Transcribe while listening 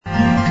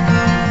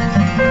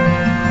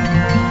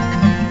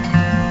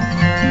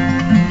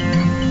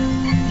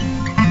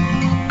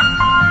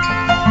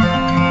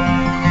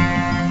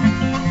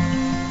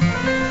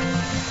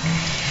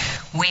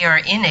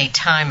in a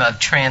time of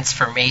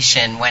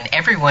transformation when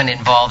everyone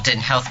involved in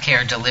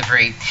healthcare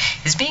delivery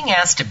is being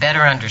asked to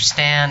better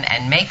understand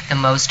and make the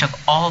most of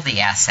all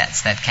the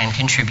assets that can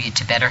contribute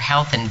to better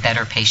health and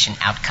better patient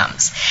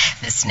outcomes.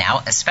 This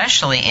now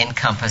especially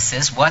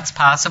encompasses what's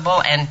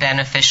possible and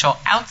beneficial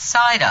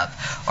outside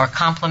of or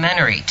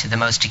complementary to the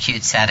most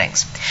acute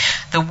settings.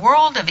 The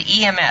world of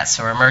EMS,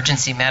 or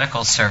emergency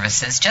medical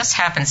services, just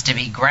happens to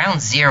be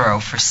ground zero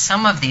for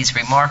some of these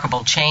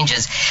remarkable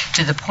changes,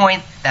 to the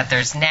point that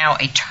there's now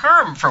a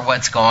term for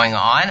what's going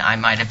on. I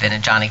might have been a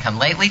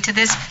Johnny-come-lately to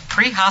this: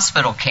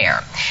 pre-hospital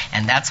care.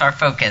 And that's our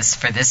focus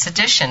for this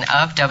edition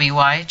of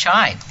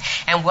WIHI.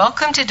 And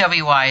welcome to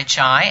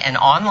WIHI, an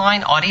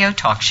online audio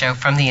talk show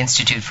from the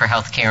Institute for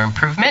Healthcare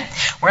Improvement.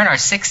 We're in our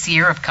 6th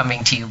year of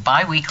coming to you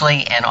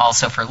bi-weekly, and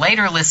also for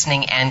later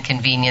listening and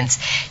convenience,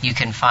 you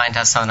can find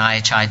us on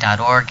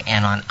IHI.org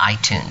and on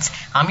iTunes.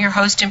 I'm your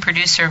host and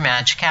producer,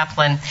 Madge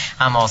Kaplan.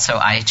 I'm also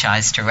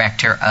IHI's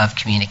Director of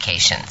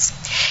Communications.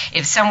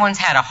 If someone's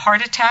had a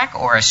heart attack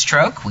or a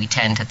stroke, we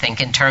tend to think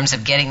in terms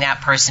of getting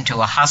that person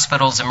to a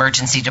hospital's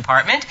emergency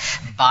department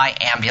by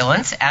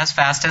ambulance as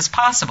fast as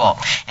possible.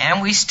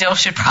 And we still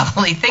should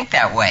probably think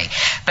that way.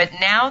 But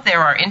now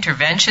there are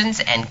interventions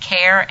and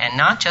care, and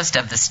not just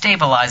of the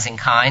stabilizing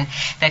kind,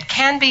 that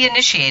can be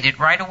initiated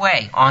right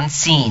away on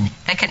scene,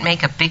 that can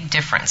make a big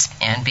difference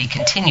and be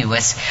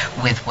continuous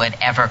with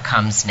whatever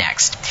comes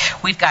next.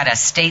 We've got a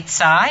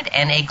stateside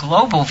and a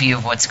global view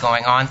of what's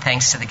going on,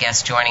 thanks to the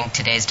guests joining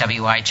today's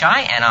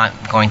WIHI, and I'm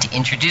going to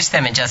introduce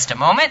them in just a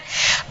moment.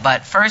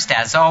 But first,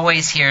 as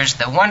always, here's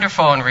the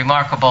wonderful and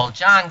remarkable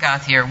John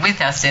Gauthier with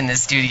us in the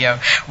studio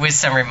with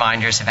some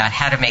reminders about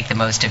how to make the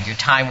most of your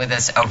time with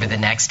us over the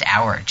next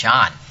hour.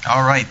 John.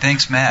 All right,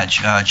 thanks,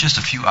 Madge. Just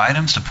a few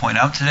items to point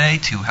out today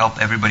to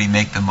help everybody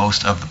make the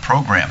most of the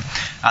program.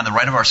 On the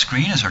right of our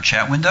screen is our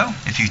chat window.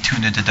 If you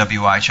tuned into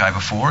WIHI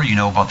before, you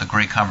know about the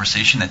great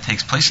conversation that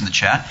takes place in the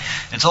chat.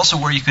 It's also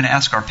where you can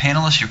ask our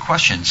panelists your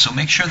questions, so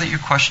make sure that your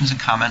questions and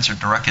comments are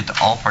directed to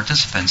all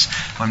participants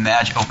when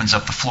Madge opens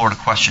up the floor to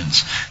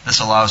questions. This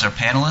allows our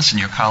panelists and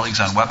your colleagues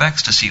on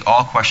WebEx to see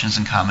all questions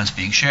and comments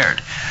being shared.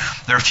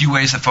 There are a few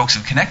ways that folks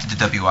have connected to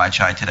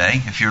WIHI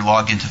today. If you're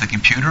logged into the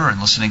computer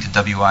and listening to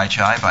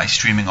WIHI by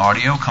streaming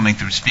audio coming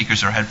through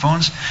speakers or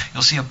headphones,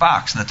 you'll see a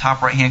box in the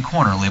top right-hand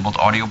corner labeled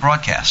Audio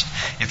Broadcast.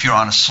 If you're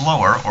on a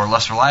slower or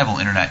less reliable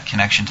internet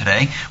connection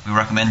today, we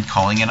recommend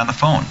calling in on the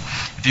phone.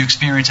 If you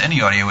experience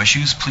any audio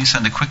issues, please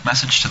send a quick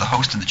message to the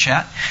host in the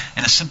chat,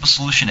 and a simple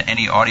solution to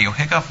any audio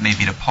hiccup may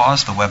be to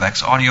pause the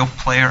WebEx audio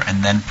player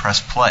and then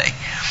press play.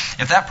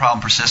 If that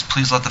problem persists,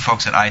 please let the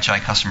folks at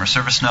IHI Customer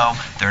Service know.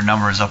 Their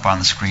number is up on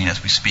the screen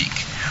as we speak.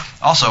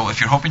 Also, if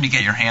you're hoping to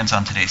get your hands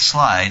on today's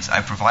slides,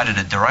 I've provided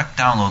a direct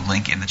download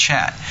link in the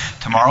chat.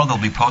 Tomorrow they'll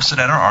be posted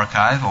at our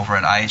archive over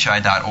at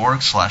ihi.org/WIHI,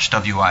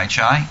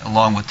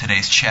 along with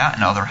today's chat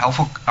and other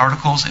helpful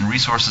articles and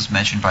resources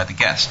mentioned by the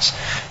guests.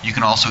 You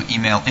can also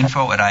email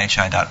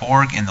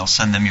info@ihi.org and they'll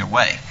send them your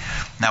way.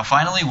 Now,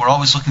 finally, we're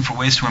always looking for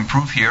ways to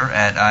improve here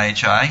at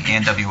IHI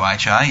and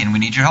WIHI, and we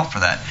need your help for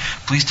that.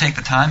 Please take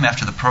the time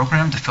after the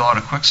program to fill out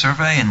a quick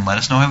survey and let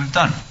us know how we've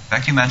done.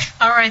 Back to you, Madge.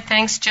 All right,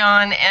 thanks,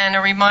 John. And a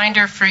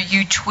reminder for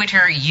you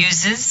Twitter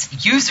users,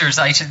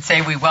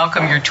 we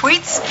welcome your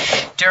tweets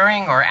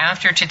during or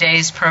after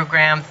today's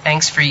program.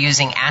 Thanks for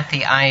using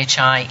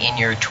 @the-IHI in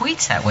your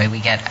tweets. That way we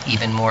get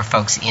even more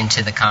folks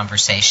into the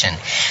conversation.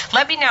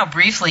 Let me now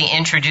briefly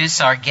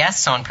introduce our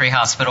guests on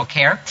pre-hospital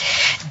care.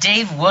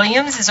 Dave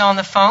Williams is on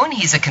the phone.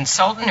 He's a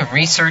consultant and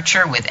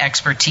researcher with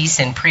expertise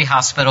in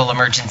pre-hospital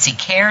emergency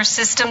care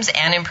systems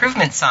and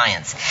improvement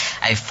science.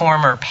 A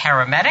former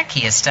paramedic,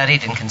 he has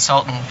studied and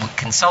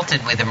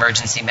consulted with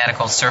emergency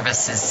medical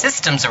services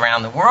systems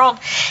around the world,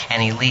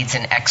 and he leads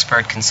an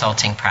expert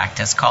consulting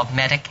practice called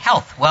Medic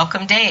Health.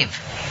 Welcome, Dave.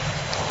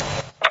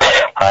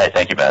 Hi,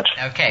 thank you, Madge.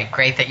 Okay,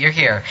 great that you're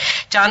here.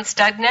 John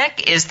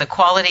Studneck is the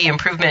Quality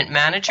Improvement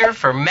Manager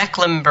for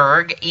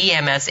Mecklenburg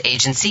EMS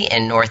Agency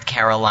in North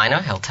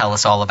Carolina. He'll tell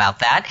us all about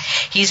that.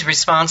 He's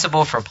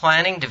responsible for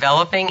planning,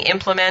 developing,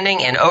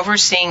 implementing, and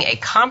overseeing a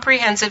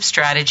comprehensive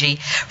strategy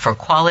for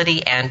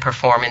quality and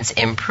performance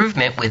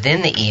improvement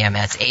within the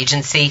EMS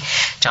agency.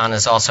 John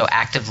is also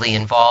actively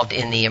involved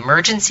in the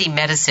Emergency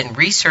Medicine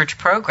Research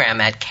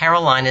Program at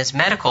Carolinas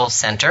Medical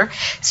Center,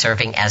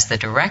 serving as the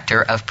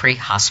Director of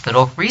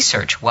Pre-Hospital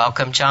Research.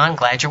 Welcome, John.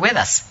 Glad you're with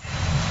us.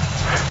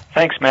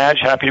 Thanks, Madge.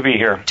 Happy to be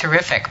here.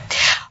 Terrific.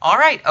 All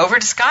right, over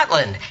to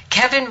Scotland.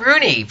 Kevin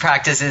Rooney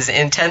practices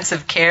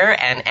intensive care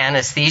and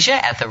anesthesia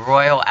at the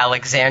Royal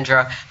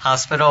Alexandra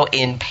Hospital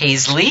in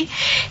Paisley.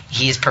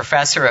 He is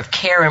Professor of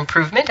Care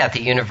Improvement at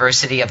the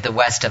University of the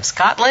West of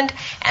Scotland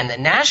and the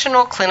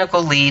National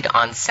Clinical Lead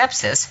on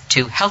Sepsis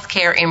to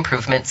Healthcare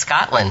Improvement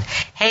Scotland.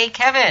 Hey,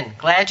 Kevin,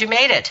 glad you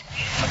made it.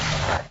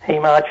 Hey,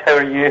 Madge, how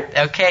are you?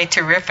 Okay,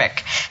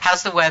 terrific.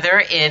 How's the weather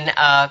in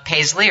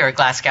Paisley or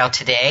Glasgow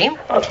today?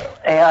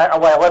 I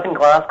live in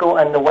Glasgow,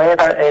 and the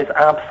weather is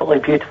absolutely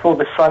beautiful.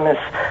 The sun is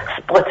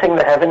splitting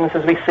the heavens,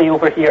 as we say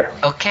over here.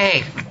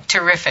 Okay,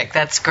 Terrific.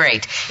 That's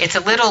great. It's a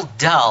little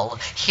dull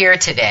here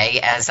today,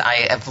 as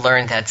I have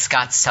learned that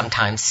Scots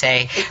sometimes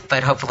say,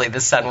 but hopefully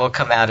the sun will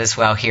come out as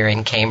well here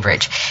in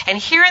Cambridge. And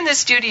here in the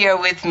studio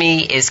with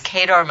me is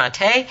Kedar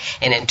Mate,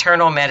 an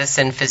internal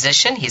medicine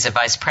physician. He's a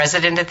vice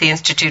president at the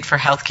Institute for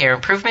Healthcare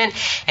Improvement,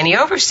 and he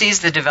oversees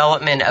the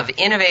development of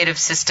innovative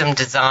system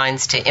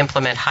designs to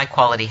implement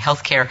high-quality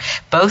healthcare,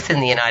 both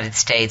in the United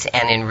States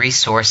and in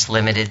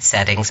resource-limited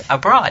settings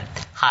abroad.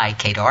 Hi,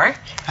 Kedar.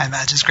 Hi,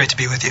 Madge. It's great to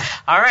be with you.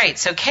 All right,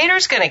 so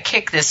Kedar's going to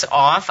kick this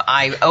off.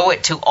 I owe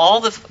it to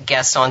all the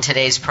guests on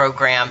today's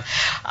program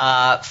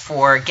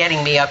for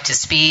getting me up to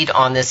speed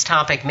on this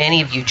topic.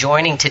 Many of you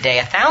joining today,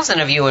 1,000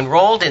 of you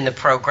enrolled in the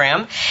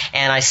program,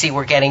 and I see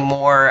we're getting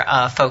more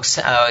folks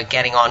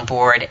getting on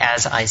board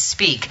as I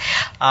speak.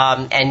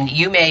 And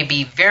you may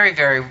be very,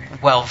 very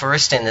well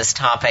versed in this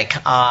topic.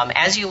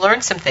 As you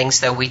learn some things,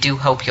 though, we do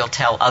hope you'll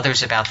tell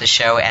others about the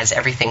show, as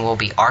everything will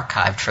be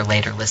archived for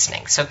later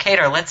listening. So,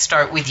 Kedar, let's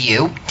start with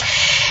you.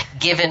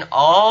 Given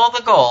all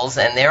the goals,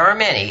 and there are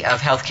many, of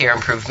healthcare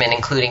improvement,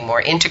 including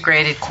more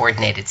integrated,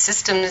 coordinated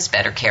systems,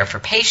 better care for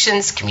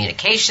patients,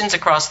 communications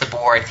across the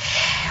board,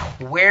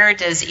 where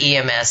does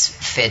EMS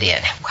fit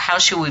in? How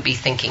should we be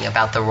thinking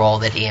about the role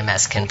that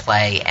EMS can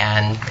play?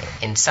 And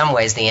in some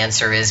ways, the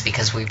answer is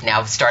because we've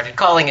now started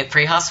calling it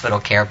pre-hospital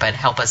care, but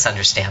help us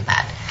understand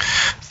that.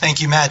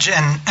 Thank you, Madge.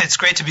 And it's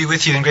great to be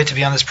with you and great to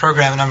be on this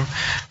program. And I'm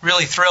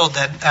really thrilled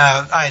that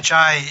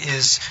IHI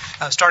is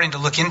starting to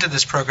look into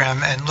this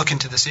program and look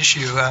into this issue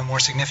more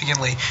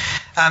significantly.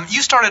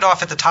 You started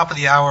off at the top of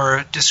the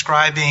hour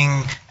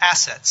describing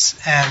assets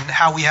and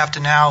how we have to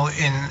now,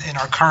 in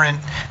our current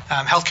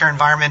healthcare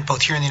environment,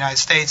 both here in the United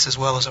States as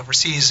well as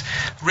overseas,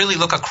 really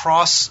look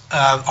across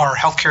our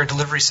healthcare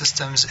delivery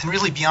systems and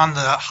really beyond the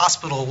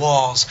hospital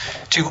walls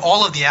to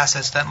all of the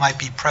assets that might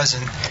be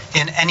present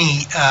in any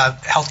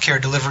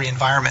healthcare delivery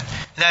environment.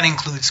 That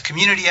includes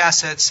community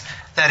assets,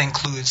 that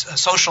includes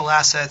social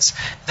assets,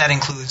 that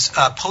includes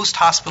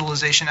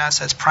post-hospitalization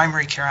assets,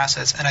 primary care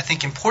assets, and I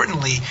think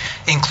importantly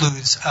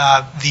includes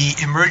the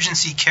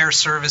emergency care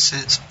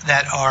services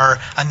that are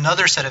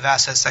another set of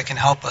assets that can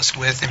help us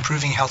with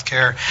improving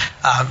healthcare,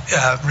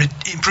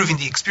 improving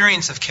the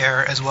experience of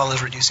care as well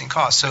as reducing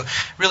costs. So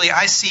really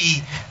I see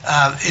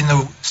in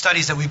the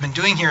studies that we've been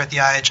doing here at the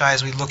IHI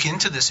as we look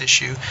into this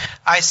issue,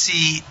 I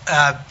see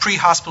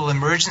pre-hospital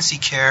emergency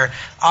care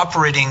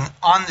operating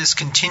on this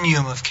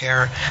continuum of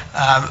care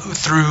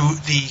through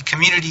the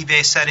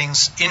community-based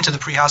settings into the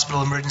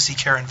pre-hospital emergency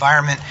care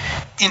environment,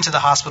 into the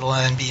hospital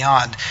and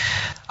beyond.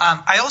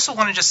 I also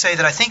want to just say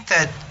that I think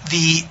that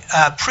the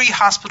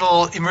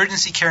pre-hospital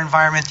emergency care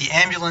environment, the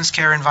ambulance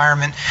care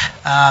environment,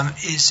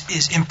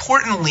 is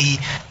importantly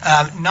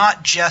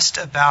not just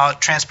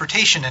about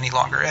transportation any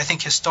longer. I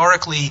think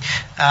historically,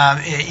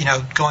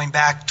 going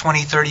back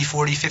 20, 30,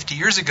 40, 50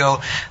 years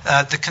ago,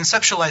 the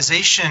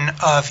conceptualization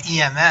of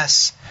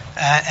EMS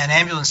and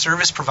ambulance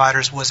service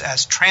providers was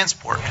as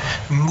transport,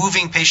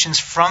 moving patients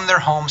from their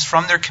homes,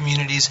 from their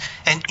communities,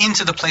 and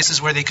into the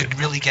places where they could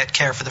really get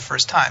care for the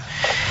first time.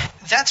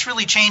 That's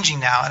really changing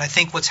now, and I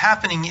think what's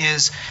happening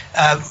is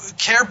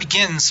care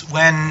begins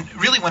when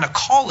a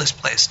call is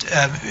placed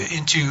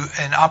into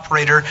an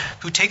operator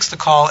who takes the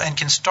call and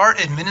can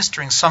start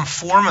administering some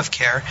form of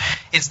care.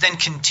 It's then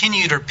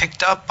continued or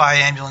picked up by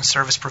ambulance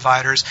service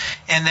providers,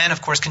 and then,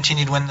 of course,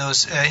 continued when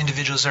those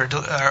individuals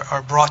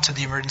are brought to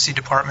the emergency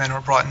department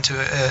or brought into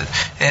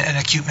an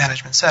acute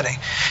management setting.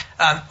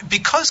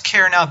 Because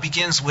care now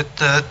begins with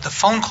the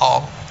phone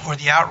call or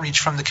the outreach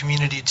from the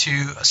community to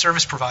a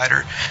service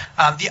provider,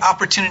 the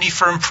opportunity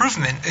for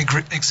improvement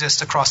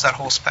exists across that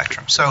whole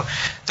spectrum. So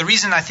the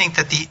reason I think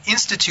that the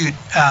Institute,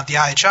 the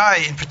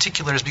IHI in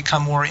particular, has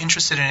become more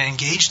interested and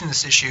engaged in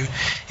this issue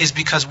is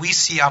because we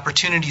see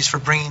opportunities for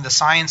bringing the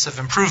science of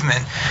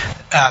improvement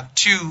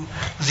to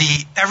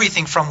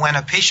everything from when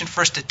a patient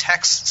first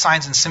detects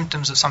signs and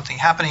symptoms of something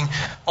happening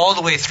all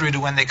the way through to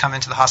when they come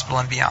into the hospital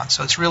and beyond.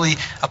 So it's really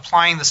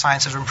applying the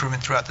science of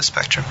improvement throughout the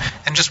spectrum.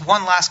 And just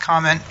one last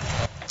comment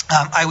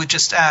I would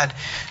just add,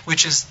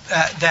 which is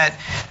that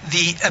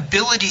the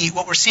ability,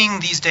 what we're seeing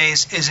these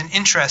days is an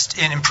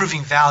interest in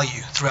improving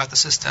value throughout the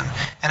system.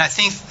 And I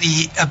think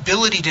the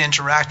ability to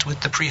interact with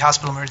the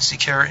pre-hospital emergency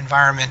care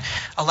environment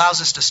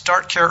allows us to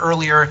start care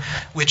earlier,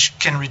 which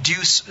can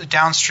reduce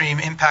downstream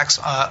impacts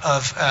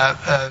of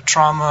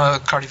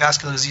trauma,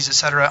 cardiovascular disease, et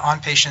cetera,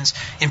 on patients,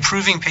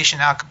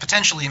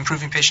 potentially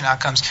improving patient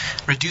outcomes,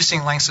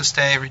 reducing lengths of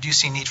stay,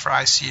 reducing need for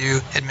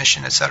ICU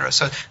admission, et cetera.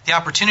 So the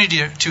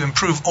opportunity to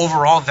improve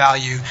overall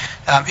value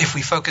if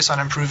we focus on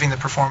improving the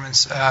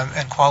performance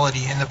and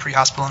quality in the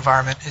pre-hospital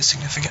environment is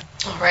significant.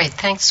 All right.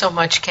 Thanks so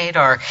much,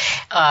 Kedar,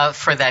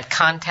 for that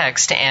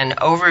context and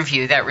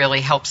overview. That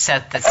really helps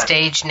set the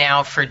stage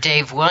now for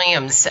Dave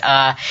Williams.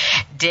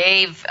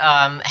 Dave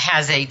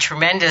has a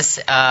tremendous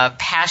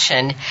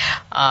passion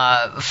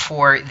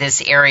for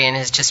this area and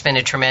has just been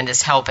a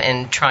tremendous help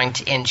in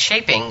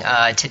shaping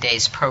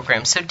today's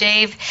program. So,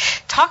 Dave,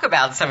 talk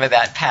about some of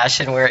that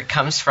passion, where it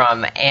comes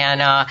from,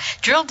 and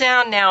drill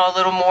down now a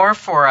little more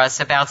for us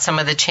about some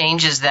of the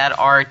changes that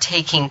are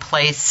taking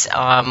place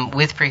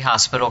with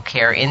pre-hospital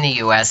care in the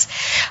U.S.?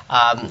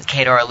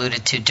 Kedar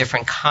alluded to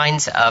different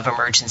kinds of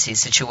emergency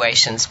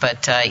situations,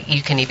 but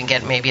you can even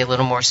get maybe a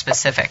little more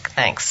specific.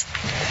 Thanks.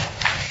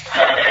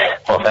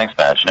 Well, thanks,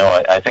 Madge.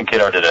 No, I think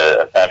Kedar did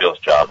a fabulous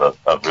job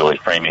of really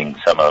framing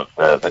some of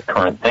the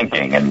current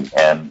thinking, and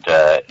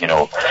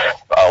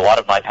a lot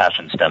of my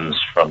passion stems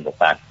from the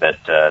fact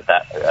that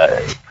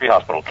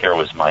pre-hospital care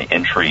was my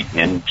entry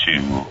into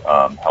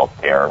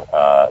healthcare.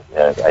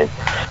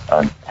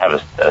 I have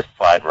a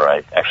slide where I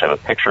actually have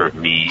a picture of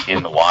me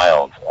in the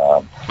wild,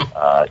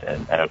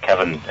 and I know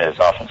Kevin is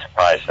often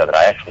surprised that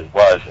I actually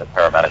was a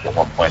paramedic at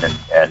one point,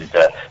 and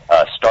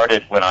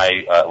started when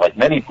I, like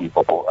many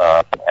people,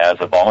 as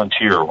a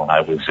volunteer when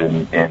I was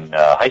in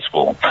high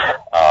school,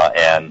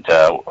 and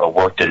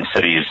worked in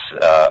cities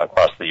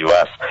across the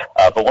U.S.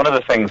 But one of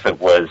the things that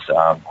was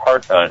a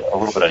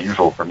little bit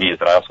unusual for me is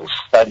that I also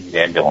studied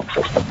ambulance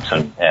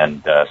systems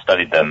and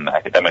studied them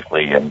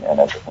academically and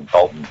as a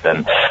consultant.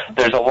 And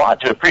there's a lot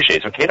to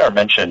appreciate. So Kedar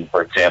mentioned,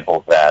 for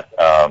example, that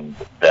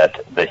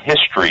the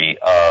history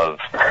of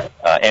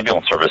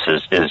ambulance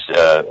services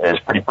is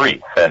pretty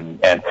brief.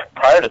 And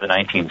prior to the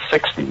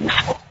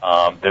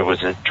 1960s, there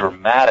was a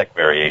dramatic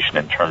variation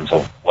in terms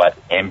of what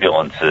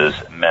ambulances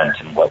meant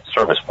and what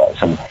service was.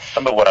 And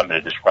some of what I'm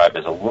going to describe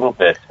is a little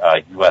bit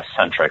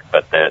U.S.-centric,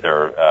 but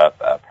there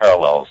are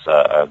parallels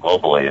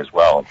globally as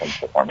well in terms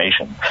of the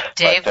formation.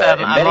 Dave,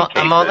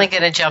 I'm only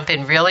going to jump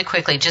in really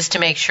quickly just to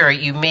make sure.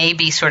 You may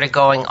be sort of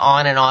going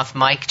on and off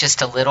mic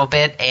just a little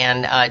bit,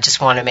 and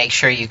just want to make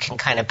sure you can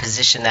kind of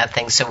position that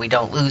thing so we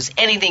don't lose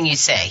anything you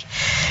say.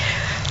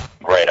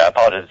 Great. I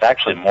apologize. It's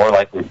actually more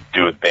likely to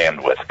do with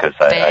bandwidth because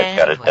I've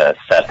got it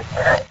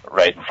set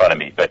right in front of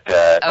me. But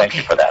thank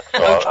you for that.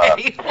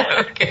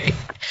 So, okay.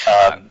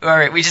 All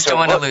right. We just don't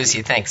want to lose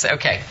you. Thanks.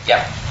 Okay.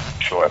 Yeah.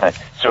 Sure.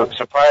 So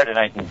prior to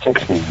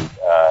 1960,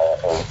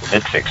 or the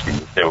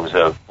mid-60s, there was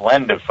a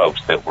blend of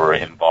folks that were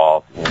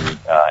involved in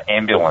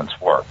ambulance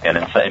work. And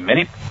in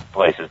many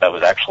places, that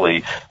was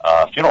actually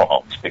funeral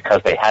homes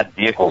because they had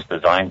vehicles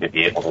designed to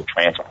be able to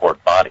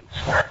transport bodies.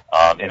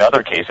 In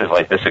other cases,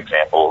 like this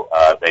example,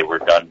 they were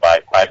done by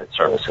private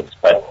services.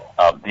 But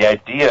the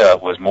idea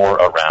was more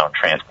around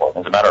transport.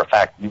 As a matter of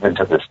fact, even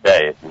to this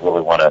day, if you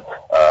really want to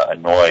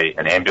annoy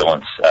an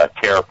ambulance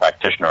care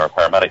practitioner or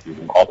paramedic, you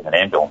can call them an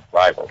ambulance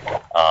driver,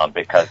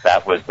 because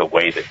that was the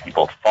way that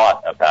people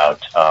thought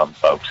about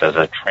folks as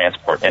a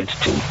transport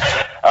entity.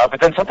 But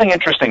then something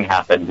interesting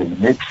happened in the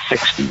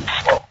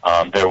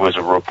mid-60s. There was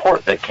a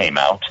report that came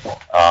out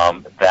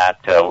that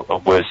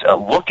was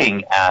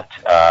looking at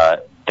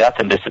death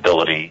and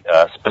disability,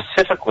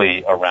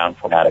 specifically around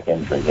traumatic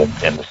injury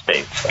in the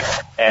States.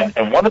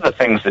 And one of the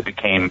things that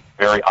became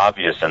very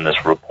obvious in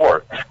this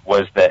report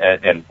was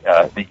that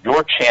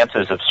your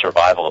chances of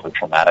survival of a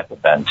traumatic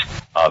event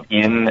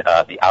in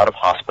the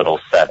out-of-hospital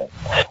setting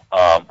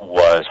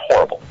was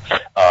horrible.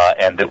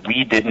 And that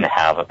we didn't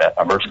have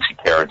emergency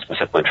care and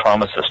specifically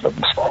trauma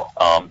systems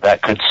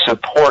that could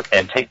support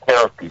and take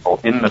care of people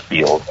in the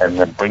field and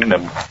then bring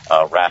them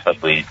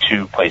rapidly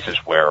to places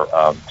where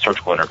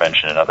surgical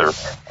intervention and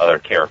other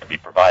care could be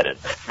provided. In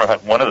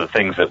fact, one of the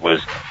things that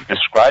was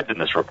described in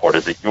this report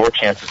is that your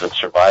chances of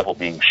survival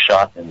being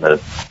shot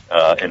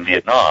in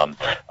Vietnam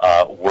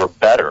were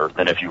better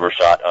than if you were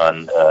shot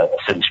on a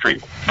city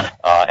street.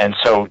 And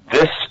so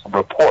this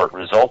report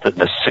resulted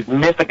in a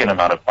significant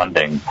amount of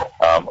funding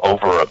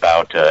over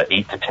about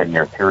 8 to 10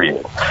 year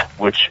period,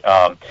 which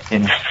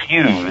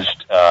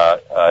infused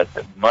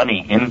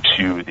money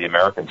into the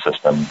American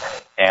system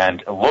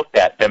and looked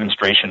at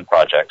demonstration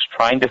projects,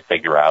 trying to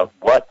figure out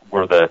what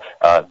were the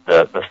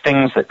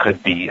things that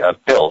could be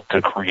built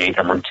to create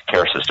emergency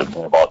care systems. It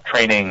involved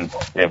training,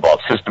 it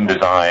involved system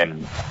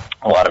design,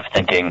 a lot of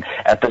thinking.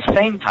 At the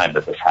same time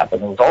that this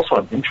happened, there was also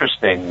an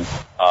interesting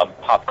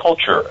pop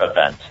culture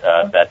event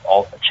that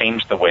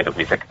changed the way that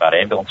we think about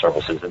ambulance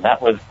services, and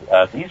that was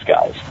these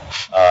guys.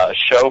 A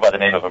show by the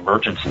name of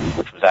Emergency,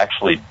 which was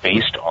actually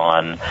based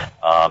on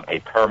a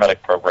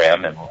paramedic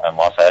program in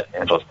Los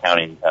Angeles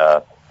County,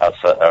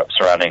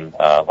 surrounding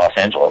Los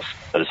Angeles,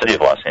 the city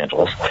of Los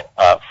Angeles,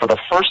 for the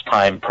first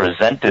time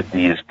presented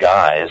these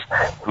guys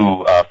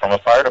who, from a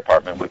fire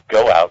department, would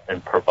go out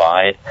and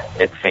provide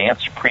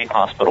advanced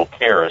pre-hospital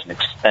care as an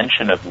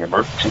extension of the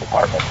emergency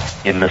department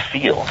in the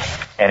field.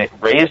 And it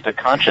raised a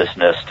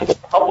consciousness to the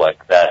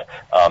public that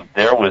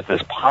there was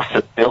this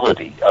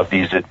possibility of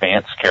these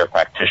advanced care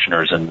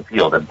practitioners in the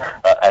field. And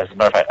as a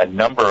matter of fact, a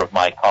number of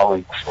my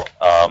colleagues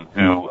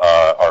who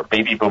are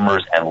baby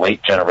boomers and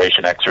late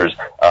generation Xers,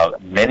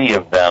 many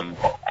of them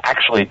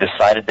actually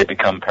decided to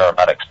become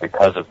paramedics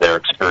because of their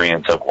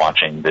experience of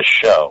watching this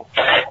show.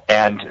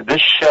 And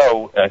this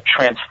show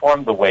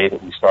transformed the way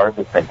that we started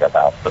to think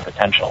about the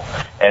potential.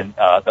 And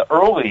the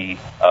early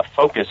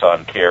focus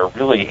on care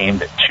really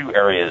aimed at two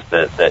areas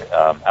that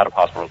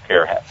out-of-hospital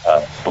care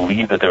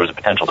believed that there was a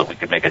potential that we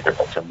could make a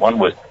difference. And one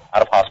was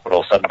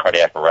out-of-hospital sudden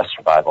cardiac arrest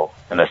survival,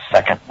 and the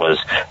second was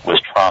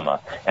trauma.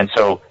 And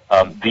so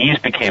these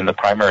became the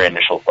primary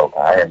initial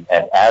foci,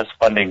 and as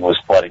funding was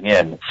flooding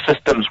in,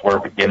 systems were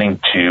beginning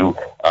to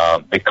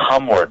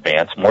become more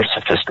advanced, more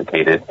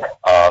sophisticated,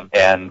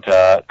 and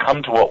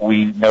come to what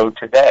we know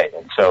today.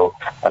 And so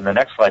on the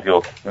next slide,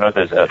 you'll note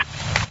there's a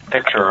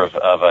picture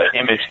of an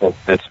image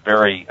that's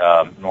very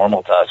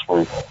normal to us,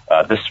 where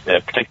this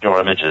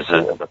particular image is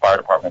the fire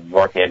department New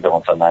York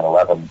ambulance on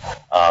 9/11.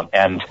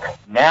 And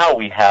now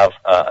we have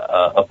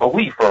a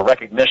belief or a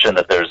recognition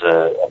that there's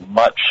a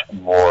much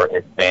more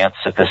advanced,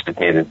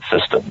 sophisticated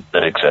system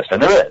that exists.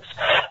 And there is.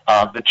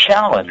 The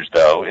challenge,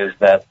 though, is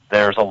that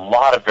there's a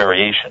lot of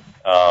variation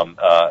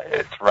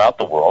throughout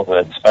the world,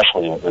 and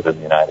especially within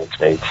the United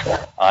States.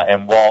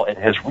 And while it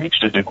has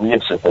reached a degree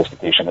of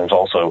sophistication, there's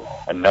also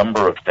a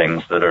number of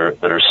things that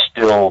are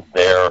still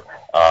there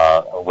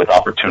with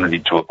opportunity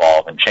to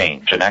evolve and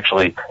change. And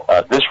actually,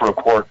 this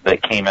report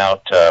that came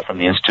out from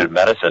the Institute of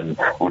Medicine,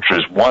 which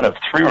was one of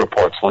 3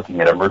 reports looking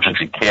at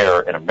emergency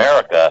care in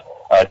America,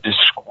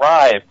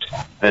 described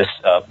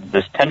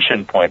this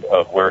tension point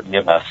of where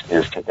EMS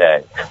is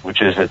today,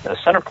 which is a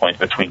center point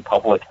between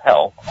public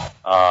health,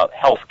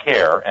 health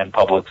care, and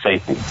public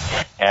safety.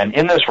 And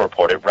in this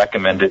report, it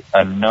recommended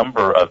a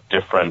number of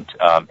different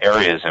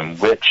areas in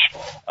which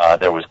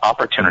there was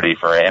opportunity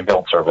for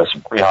ambulance service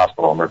and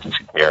pre-hospital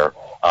emergency care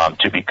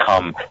to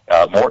become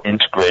more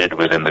integrated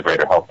within the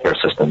greater healthcare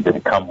system, to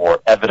become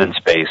more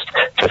evidence-based,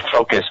 to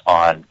focus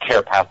on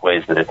care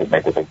pathways that it could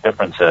make a big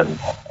difference in,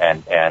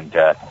 and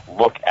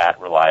look at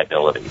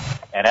reliability.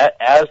 And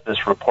as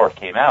this report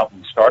came out,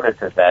 we started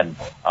to then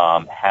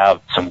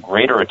have some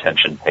greater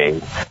attention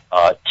paid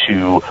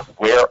to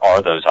where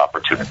are those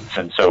opportunities.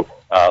 And so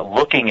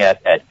looking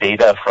at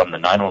data from the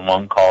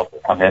 911 calls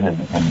that come in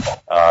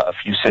a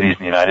few cities in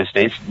the United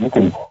States, you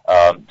can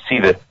see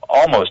that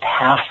almost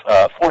half,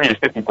 40 to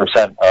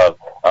 50%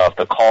 of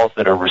the calls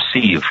that are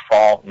received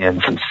fall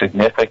in some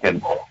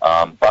significant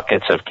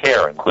buckets of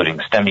care, including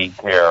STEMI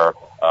care,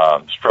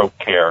 stroke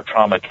care,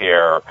 trauma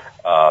care,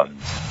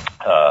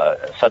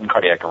 sudden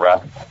cardiac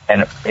arrest.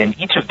 And in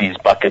each of these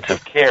buckets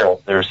of care,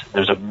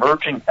 there's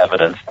emerging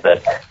evidence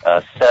that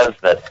says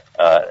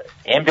that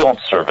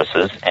ambulance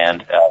services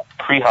and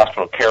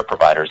pre-hospital care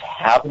providers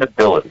have an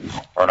ability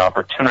or an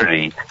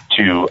opportunity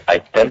to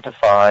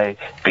identify,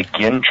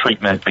 begin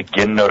treatment,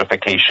 begin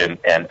notification,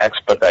 and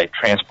expedite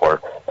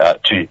transport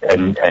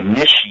to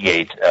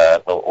initiate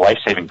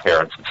life-saving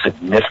care in some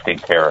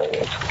significant care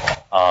areas.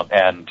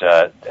 And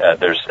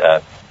there's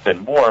been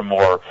more and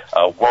more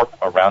work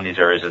around these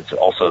areas. It's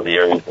also the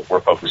areas that we're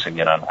focusing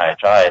in on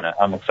IHI, and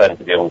I'm excited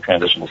to be able to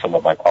transition to some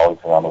of my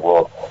colleagues around the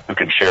world who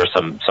can share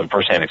some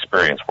firsthand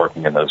experience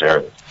working in those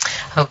areas.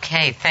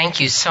 Okay, thank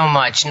you so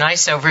much.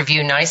 Nice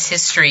overview, nice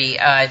history,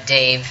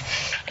 Dave.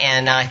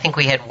 And I think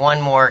we had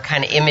one more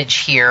kind of image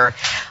here.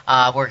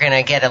 We're going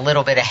to get a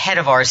little bit ahead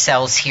of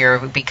ourselves here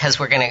because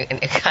we're going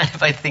to kind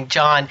of, I think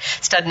John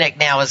Studnick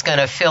now is going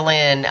to fill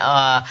in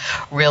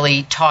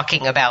really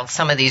talking about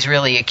some of these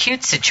really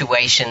acute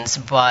situations,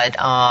 but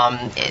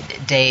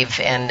Dave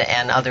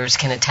and others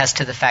can attest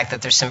to the fact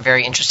that there's some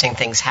very interesting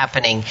things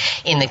happening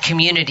in the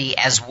community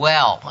as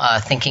well,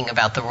 thinking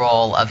about the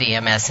role of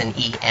EMS and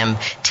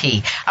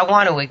EMT. I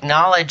want to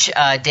acknowledge,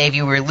 Dave,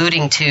 you were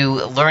alluding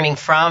to learning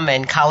from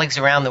and colleagues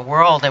around the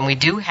world, and we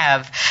do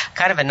have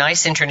kind of a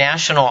nice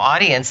international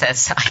audience,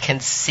 as I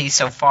can see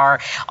so far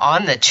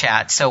on the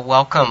chat, so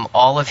welcome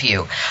all of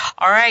you.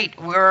 All right,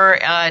 we're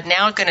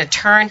now going to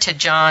turn to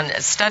John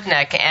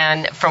Studnick,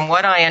 and from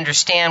what I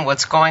understand,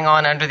 what's going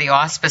on under the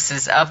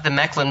auspices of the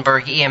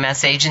Mecklenburg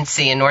EMS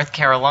Agency in North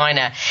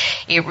Carolina,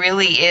 it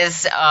really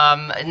is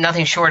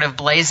nothing short of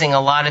blazing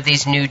a lot of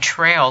these new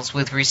trails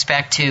with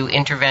respect to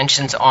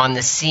interventions on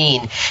the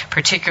scene,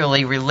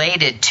 particularly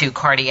related to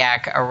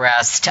cardiac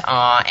arrest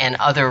and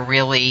other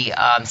really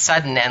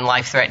sudden and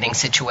life-threatening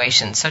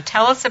situations. So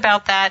tell us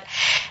about that,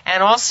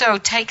 and also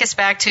take us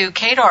back to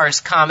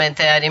Kadar's comment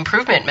that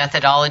improvement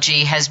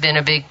methodology has been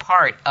a big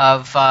part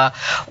of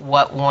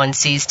what one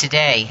sees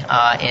today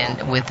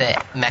with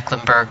the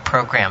Mecklenburg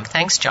program.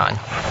 Thanks, John.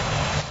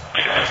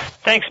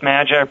 Thanks,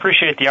 Madge. I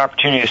appreciate the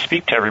opportunity to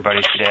speak to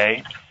everybody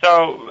today.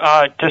 So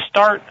to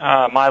start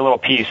my little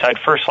piece, I'd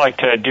first like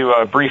to do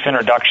a brief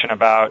introduction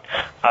about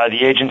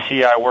the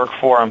agency I work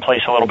for and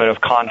place a little bit of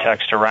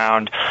context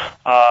around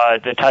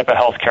the type of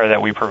health care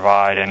that we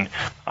provide and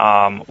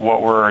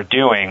what we're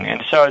doing.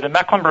 And so the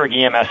Mecklenburg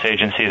EMS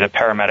Agency is a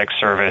paramedic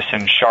service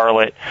in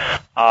Charlotte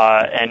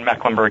and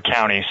Mecklenburg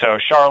County. So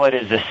Charlotte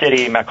is the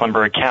city,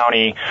 Mecklenburg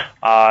County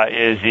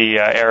is the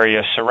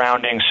area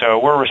surrounding, so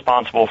we're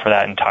responsible for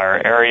that entire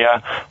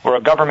area. We're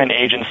a government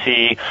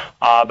agency,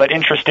 but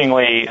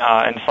interestingly,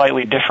 and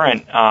slightly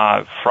different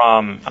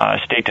from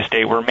state to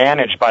state, we're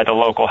managed by the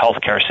local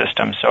healthcare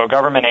system. So a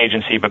government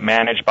agency, but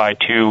managed by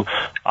two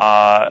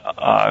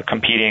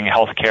competing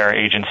healthcare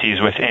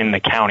agencies within the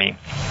county.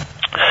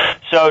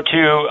 So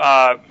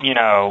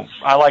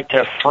I like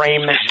to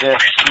frame this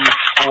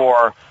piece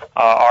for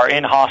our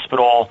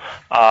in-hospital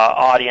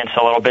audience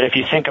a little bit. If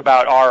you think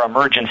about our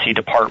emergency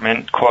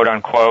department, quote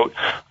unquote,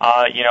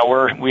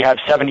 we have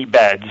 70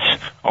 beds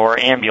or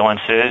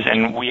ambulances,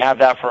 and we have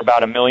that for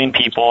about 1 million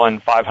people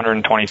and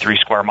 523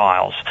 square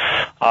miles.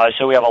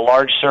 So we have a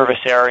large service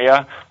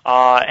area,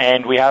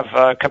 and we have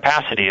a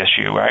capacity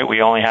issue, right?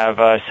 We only have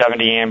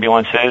 70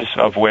 ambulances,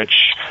 of which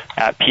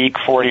at peak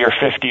 40 or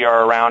 50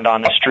 are around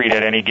on the street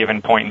at any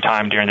given point in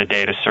time during the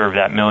day to serve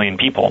that 1 million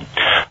people.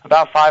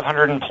 About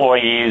 500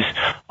 employees,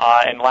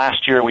 and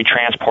last year we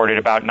transported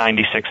about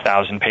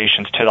 96,000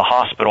 patients to the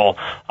hospital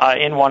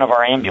in one of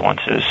our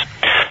ambulances.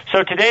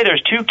 So today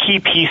there's 2 key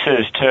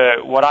pieces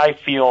to what I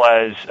feel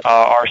as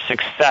our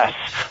success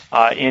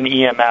in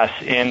EMS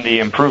in the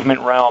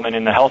improvement realm and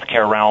in the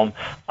healthcare realm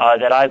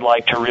that I'd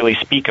like to really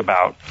speak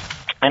about.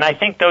 And I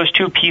think those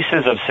 2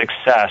 pieces of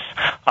success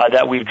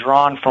that we've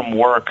drawn from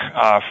work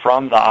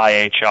from the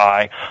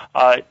IHI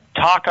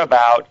talk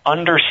about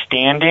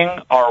understanding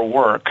our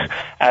work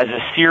as a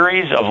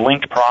series of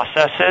linked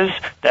processes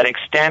that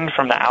extend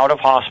from the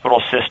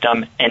out-of-hospital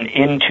system and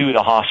into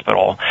the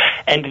hospital,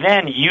 and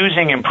then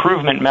using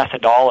improvement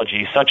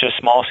methodology such as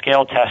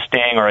small-scale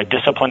testing or a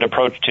disciplined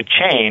approach to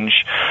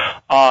change,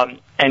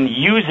 and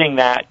using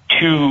that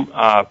to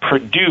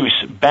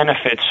produce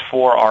benefits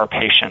for our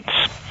patients.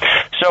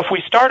 So if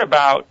we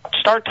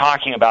start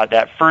talking about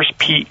that first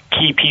key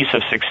piece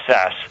of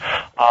success,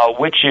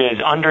 which is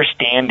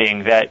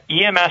understanding that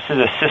EMS is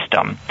a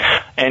system,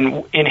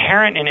 and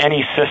inherent in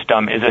any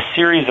system is a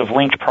series of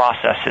linked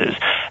processes,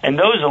 and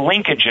those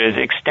linkages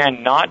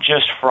extend not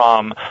just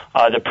from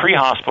the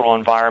pre-hospital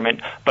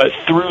environment, but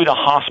through the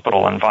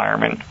hospital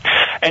environment.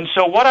 And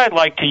so what I'd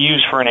like to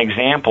use for an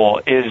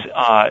example is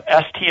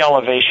ST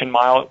elevation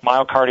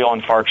myocardial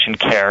infarction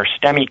care,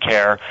 STEMI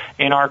care,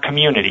 in our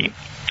community.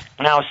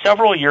 Now,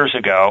 several years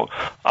ago,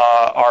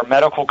 our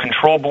medical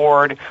control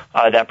board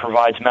that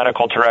provides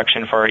medical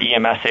direction for our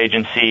EMS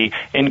agency,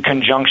 in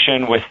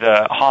conjunction with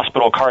the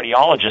hospital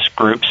cardiologist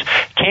groups,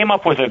 came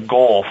up with a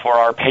goal for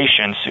our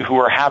patients who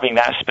are having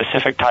that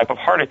specific type of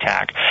heart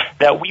attack,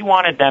 that we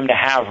wanted them to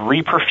have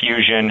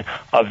reperfusion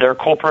of their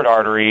culprit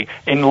artery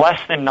in less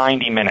than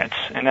 90 minutes.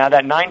 And now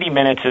that 90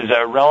 minutes is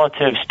a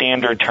relative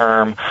standard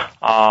term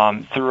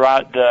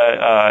throughout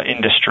the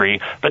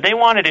industry, but they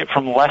wanted it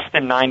from less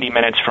than 90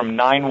 minutes from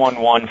 911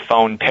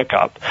 phone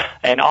pickup.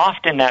 And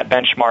often that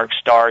benchmark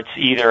starts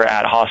either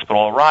at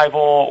hospital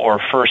arrival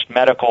or first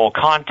medical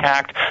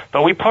contact,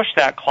 but we push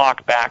that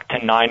clock back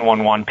to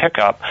 911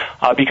 pickup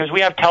because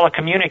we have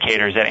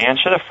telecommunicators that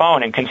answer the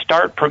phone and can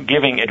start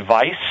giving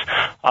advice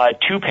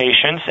to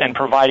patients and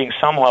providing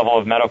some level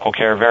of medical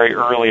care very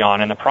early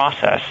on in the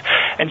process.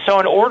 And so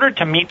in order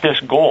to meet this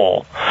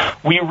goal,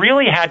 we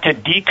really had to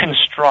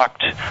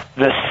deconstruct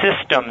the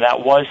system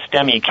that was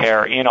STEMI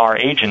care in our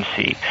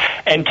agency.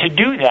 And to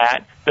do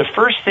that, the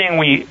first thing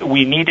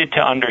we needed to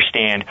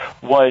understand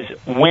was,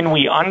 when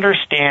we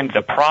understand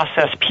the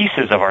process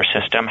pieces of our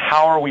system,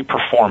 how are we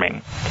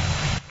performing?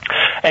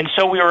 And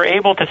so we were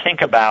able to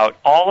think about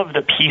all of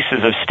the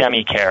pieces of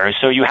STEMI care.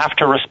 So you have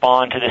to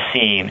respond to the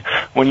scene.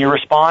 When you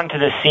respond to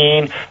the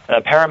scene,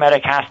 the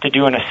paramedic has to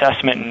do an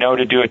assessment and know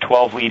to do a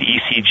 12-lead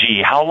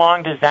ECG. How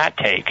long does that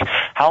take?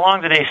 How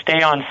long do they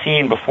stay on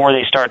scene before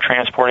they start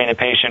transporting the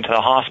patient to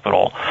the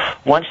hospital?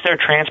 Once they're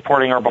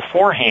transporting her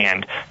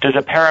beforehand, does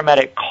a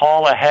paramedic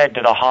call ahead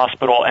to the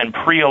hospital and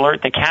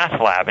pre-alert the cath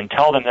lab and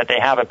tell them that they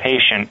have a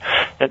patient,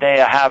 that they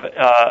have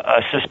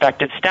a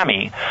suspected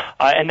STEMI?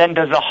 And then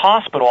does the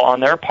hospital, on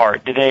their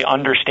part, do they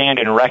understand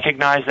and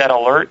recognize that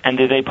alert, and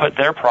do they put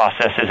their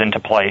processes into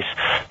place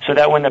so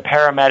that when the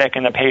paramedic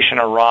and the patient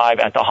arrive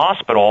at the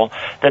hospital,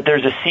 that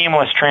there's a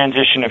seamless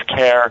transition of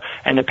care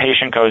and the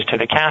patient goes to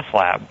the cath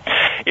lab?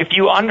 If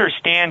you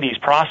understand these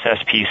process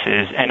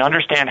pieces and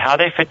understand how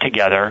they fit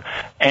together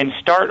and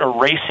start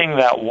erasing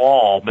that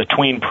wall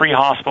between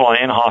pre-hospital and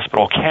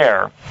in-hospital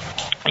care,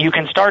 you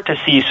can start to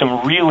see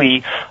some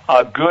really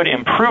good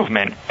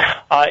improvement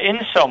in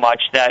so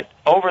much that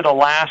over the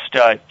last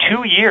 2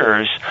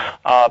 years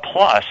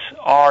plus,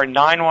 our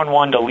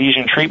 911 to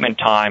lesion treatment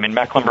time in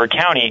Mecklenburg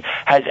County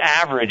has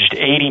averaged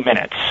 80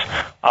 minutes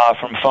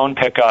from phone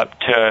pickup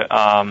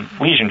to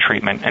lesion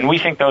treatment. And we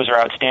think those are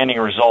outstanding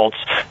results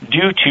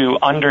due to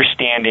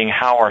understanding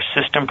how our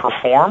system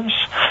performs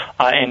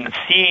and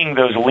seeing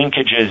those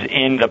linkages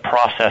in the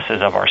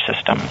processes of our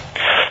system.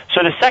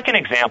 So the second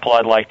example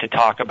I'd like to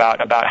talk about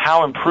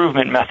how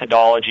improvement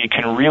methodology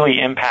can really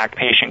impact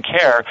patient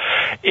care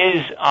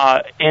is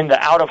in the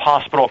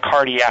out-of-hospital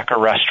cardiac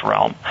arrest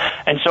realm.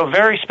 And so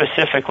very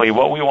specifically,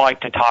 what we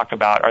like to talk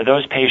about are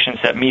those patients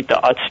that meet the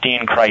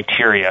Utstein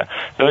criteria,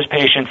 those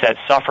patients that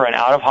suffer an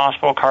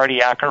out-of-hospital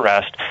cardiac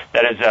arrest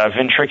that is a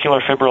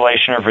ventricular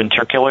fibrillation or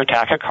ventricular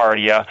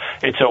tachycardia.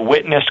 It's a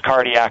witnessed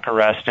cardiac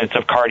arrest, and it's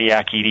of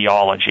cardiac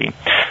etiology.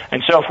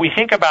 And so if we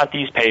think about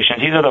these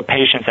patients, these are the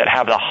patients that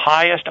have the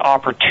highest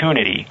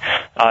opportunity,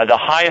 the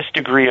highest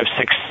degree of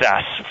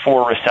success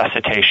for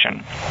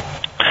resuscitation.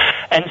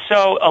 And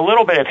so a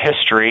little bit of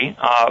history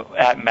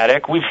at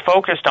Medic. We've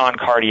focused on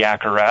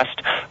cardiac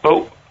arrest,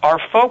 but our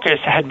focus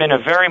had been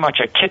very much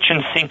a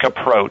kitchen sink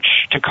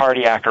approach to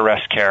cardiac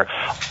arrest care,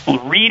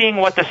 reading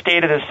what the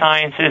state of the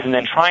science is and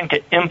then trying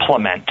to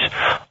implement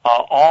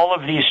all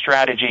of these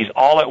strategies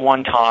all at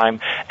one time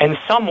and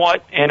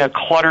somewhat in a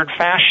cluttered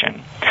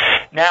fashion.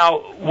 Now,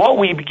 what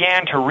we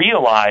began to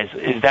realize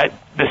is that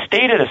the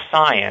state of the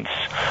science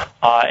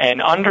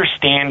and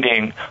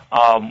understanding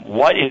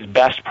what is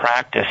best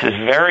practice is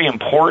very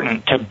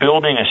important to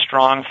building a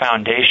strong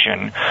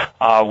foundation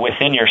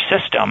within your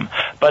system,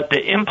 but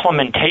the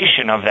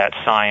implementation of that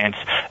science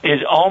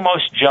is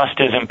almost just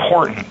as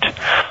important.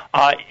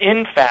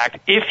 In fact,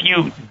 if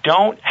you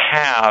don't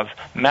have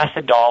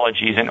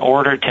methodologies in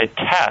order to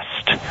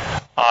test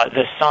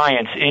the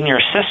science in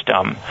your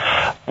system,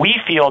 we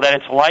feel that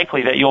it's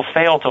likely that you'll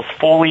fail to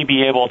fully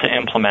be able to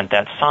implement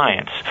that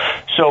science.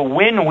 So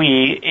when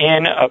we,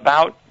 in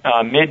about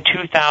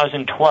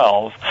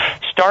mid-2012,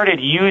 started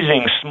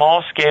using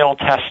small-scale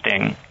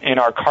testing in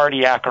our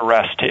cardiac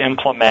arrest to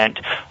implement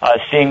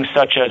things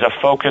such as a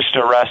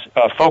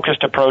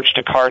focused approach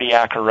to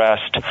cardiac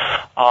arrest,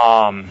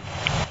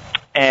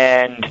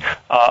 and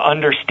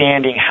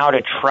understanding how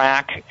to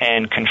track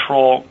and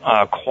control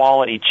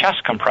quality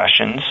chest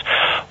compressions,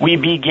 we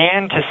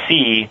began to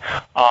see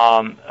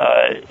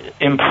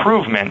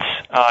improvements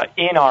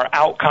in our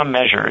outcome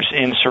measures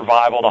in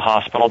survival to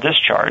hospital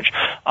discharge.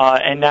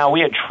 And now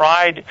we had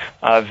tried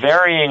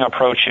varying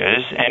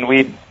approaches, and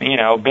we'd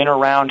been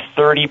around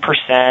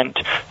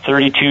 30%,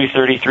 32,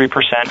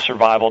 33%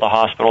 survival to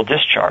hospital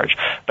discharge.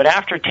 But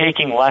after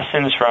taking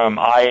lessons from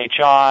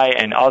IHI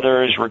and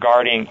others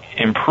regarding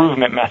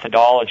improvement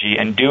methodology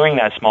and doing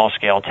that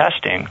small-scale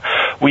testing,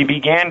 we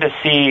began to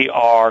see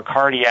our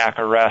cardiac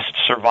arrest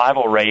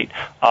survival rate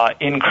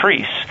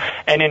increase.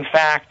 And in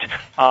fact,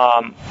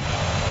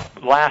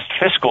 last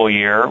fiscal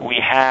year, we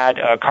had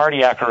a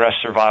cardiac arrest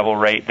survival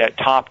rate that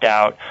topped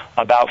out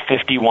about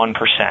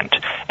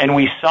 51%. And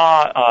we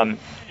saw a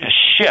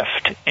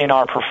shift in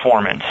our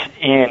performance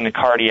in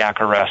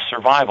cardiac arrest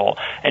survival.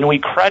 And we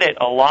credit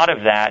a lot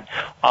of that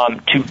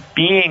to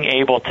being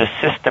able to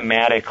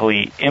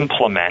systematically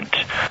implement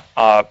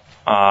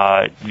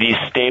the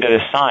state of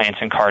the science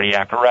in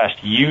cardiac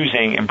arrest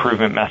using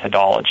improvement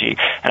methodology.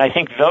 And I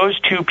think those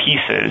two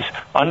pieces,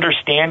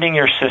 understanding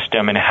your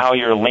system and how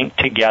you're linked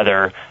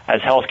together as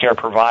healthcare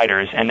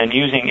providers, and then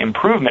using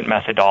improvement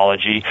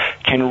methodology,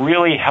 can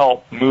really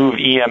help move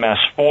EMS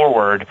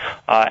forward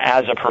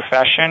as a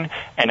profession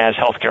and as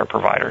healthcare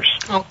providers.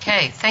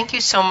 Okay, thank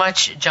you so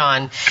much,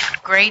 John.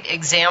 Great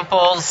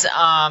examples, and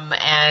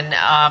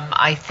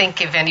I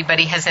think if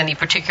anybody has any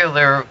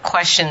particular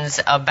questions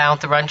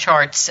about the run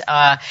charts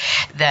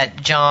that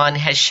John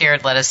has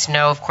shared, let us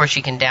know. Of course,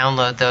 you can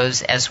download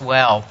those as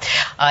well.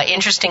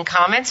 Interesting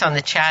comments on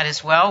the chat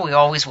as well. We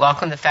always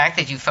welcome the fact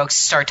that you folks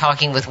start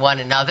talking with one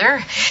another.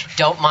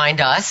 Don't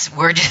mind us.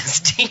 We're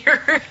just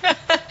here.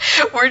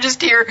 We're just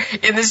here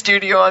in the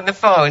studio on the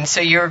phone.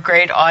 So you're a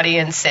great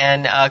audience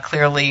and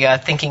clearly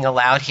thinking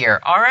aloud here.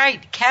 All right,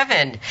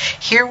 Kevin,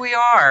 here we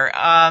are.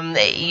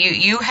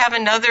 You have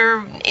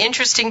another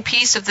interesting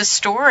piece of the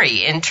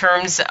story in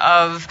terms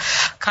of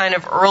kind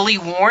of early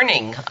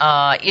warning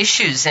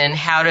issues and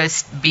how to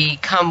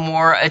become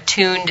more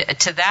attuned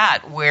to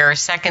that, where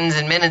seconds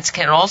and minutes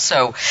can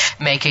also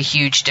make a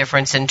huge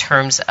difference in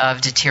terms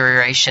of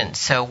deterioration.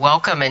 So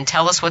welcome, and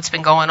tell us what's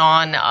been going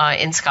on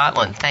in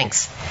Scotland.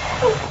 Thanks.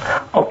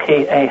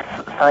 Okay,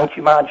 thank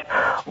you, Madge.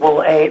 Well,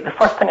 the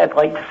first thing I'd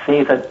like to say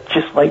is I'd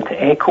just like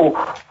to echo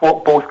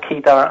what both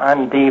Kedar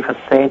and Dave have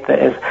said, that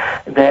is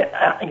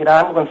that your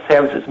ambulance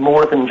service is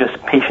more than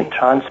just patient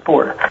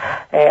transport.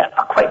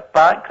 A quick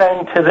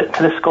background to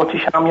the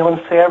Scottish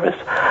Ambulance Service.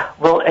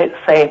 Well, it's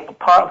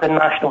part of the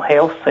National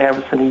Health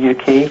Service in the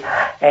UK,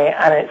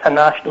 and it's a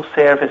national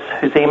service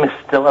whose aim is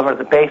to deliver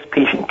the best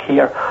patient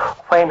care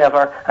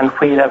whenever and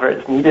wherever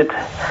it's needed.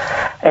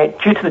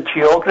 Due to the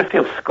geography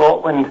of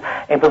Scotland,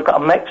 we've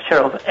got a mixture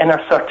of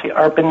inner-city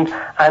urban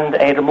and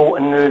remote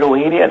and rural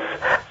areas,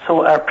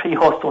 so our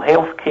pre-hospital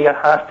health care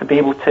has to be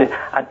able to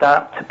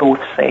adapt to both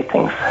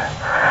settings.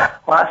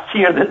 Last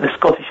year, the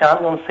Scottish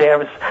Ambulance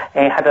Service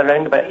had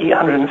around about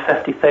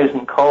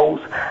 850,000 calls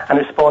and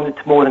responded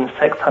to more than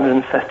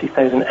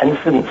 650,000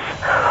 incidents,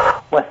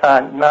 with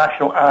a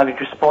national average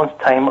response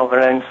time of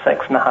around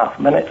 6.5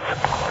 minutes.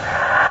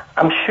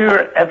 I'm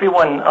sure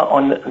everyone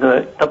on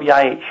the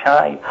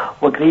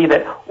WIHI will agree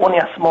that only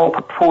a small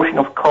proportion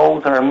of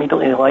calls are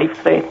immediately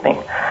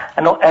life-threatening,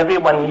 and not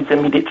everyone needs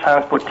immediate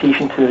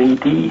transportation to the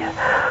ED.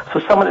 So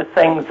some of the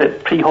things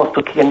that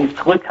pre-hospital care needs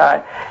to look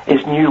at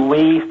is new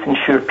ways to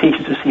ensure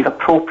patients receive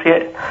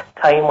appropriate,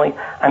 timely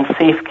and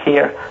safe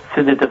care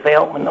through the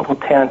development of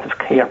alternative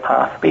care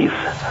pathways.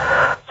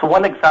 So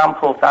one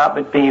example of that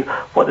would be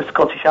what the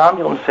Scottish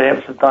Ambulance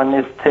Service has done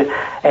is to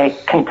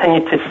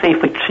continue to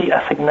safely treat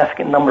a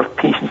significant number of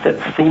patients at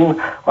the scene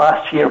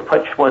last year,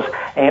 which was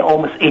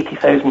almost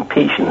 80,000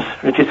 patients,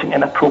 reducing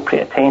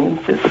inappropriate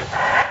attendances.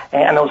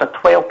 and there was a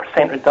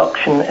 12%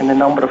 reduction in the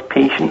number of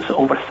patients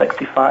over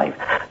 65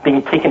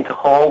 being taken to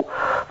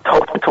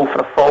hospital for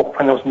a fall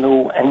when there was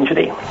no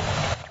injury.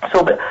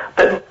 So, but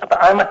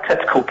I'm a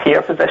critical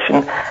care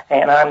physician,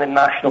 and I'm the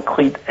national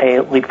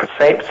lead for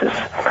sepsis.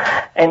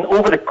 And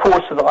over the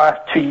course of the last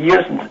 2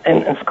 years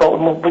in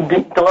Scotland, we've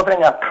been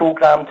delivering a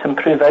programme to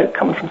improve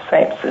outcomes from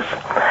sepsis.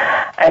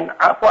 And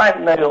what I've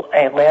now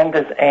learned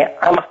is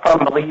I'm a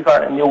firm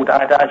believer in the old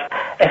adage,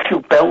 if you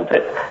build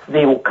it,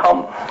 they will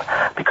come.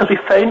 Because we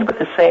found with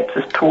the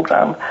sepsis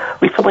programme,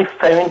 we suddenly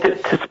found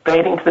it to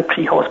spreading to the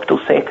pre-hospital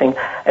setting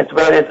as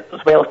well as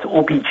to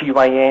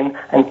OBGYN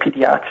and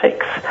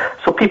paediatrics.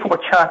 So people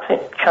were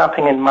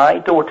champing in my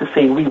door to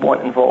say we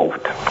want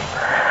involved.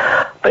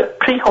 But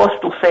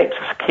pre-hospital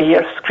sepsis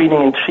care,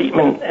 screening and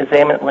treatment is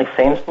eminently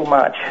sensible,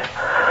 Madge.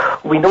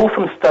 We know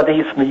from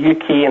studies from the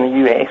UK and the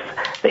US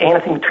that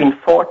anything between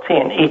 40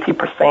 and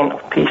 80%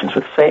 of patients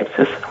with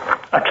sepsis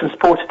are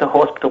transported to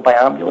hospital by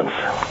ambulance.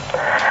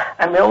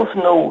 And we also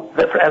know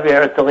that for every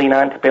hour delay in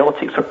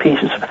antibiotics for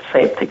patients with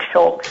septic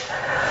shock,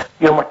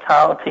 your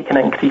mortality can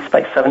increase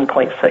by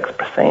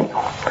 7.6%.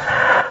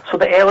 So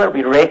the earlier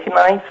we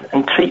recognise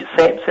and treat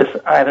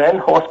sepsis either in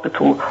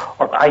hospital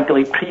or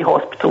ideally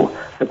pre-hospital,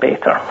 the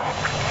better.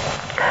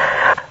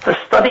 There's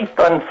studies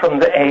done from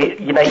the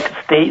United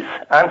States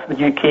and from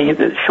the UK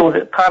that show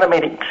that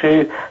paramedic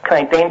crew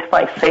can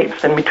identify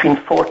sepsis in between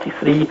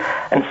 43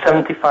 and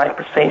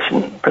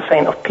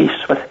 75% of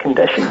patients with the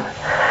condition.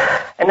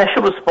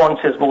 Initial response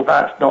is, well,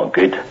 that's not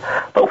good.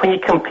 But when you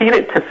compare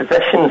it to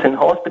physicians in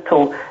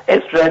hospital,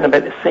 it's round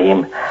about the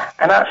same.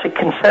 And actually,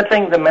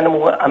 considering the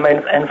minimal amount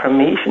of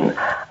information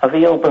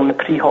available in the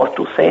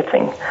pre-hospital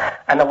setting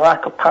and the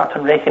lack of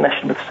pattern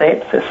recognition with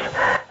sepsis,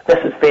 this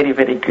is very,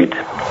 very good.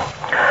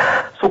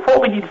 So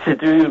what we need to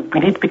do, we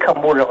need to become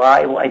more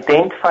reliable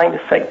identifying the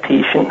sick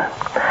patient.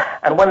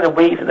 And one of the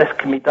ways that this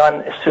can be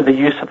done is through the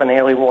use of an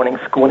early warning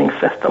scoring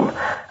system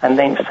and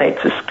then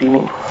sepsis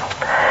screening.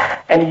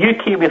 In the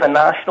UK, we have a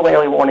national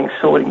early warning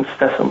scoring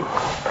system.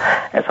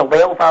 It's a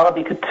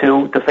well-validated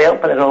tool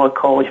developed by the Royal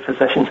College of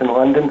Physicians in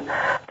London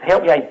to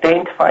help you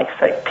identify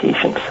sick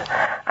patients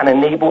and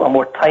enable a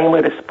more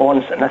timely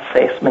response and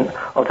assessment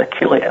of the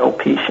acutely ill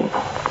patient.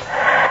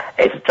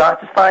 It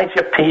stratifies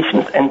your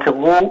patients into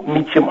low,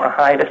 medium or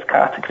high-risk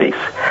categories.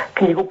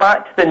 Can you go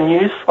back to the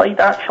news slide,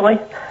 actually?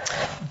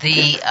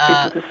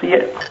 To see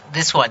it?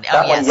 This one.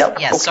 That yes. One, yep.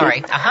 Yes,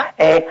 Okay. sorry.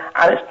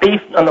 And it's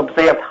based on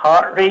observed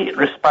heart rate,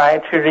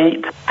 respiratory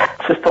rate,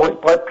 systolic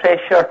blood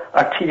pressure,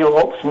 arterial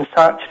oxygen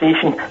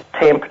saturation,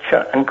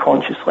 temperature and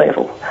conscious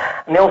level.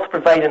 And they also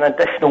provide an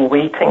additional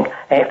weighting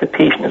if the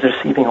patient is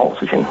receiving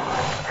oxygen.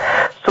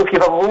 So if you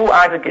have a low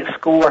aggregate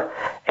score,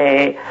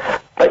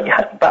 but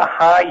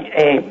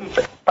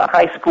a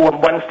high score in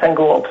one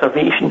single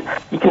observation,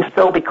 you can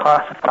still be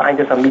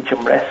classified as a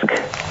medium risk.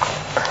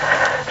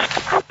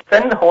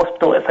 In the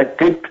hospital, it's a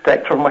good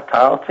predictor of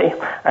mortality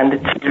and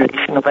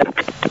deterioration of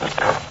inpatients.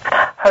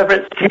 However,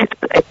 its use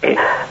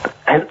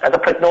as a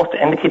prognostic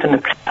indicator in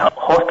the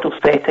hospital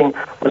setting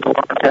was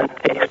largely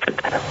untested.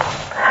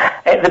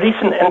 At the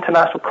recent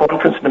International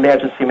Conference in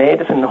Emergency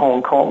Medicine in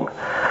Hong Kong,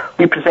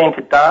 we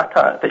presented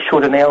data that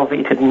showed an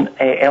elevated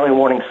early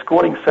warning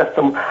scoring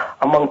system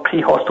among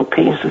pre-hospital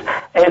patients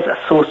is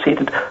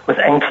associated with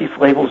increased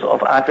levels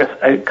of adverse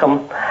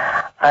outcome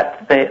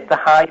at the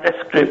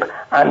high-risk group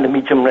and the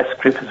medium-risk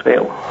group as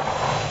well.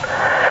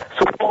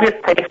 So what we're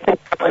testing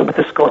with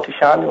the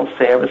Scottish Ambulance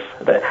Service,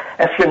 that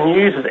if your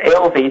news is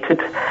elevated,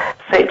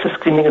 sepsis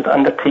screening is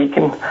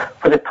undertaken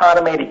where the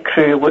paramedic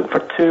crew look for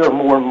 2 or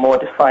more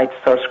modified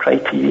SIRS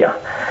criteria.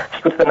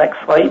 Just go to the next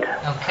slide.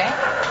 Okay.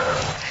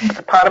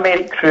 The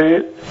paramedic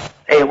crew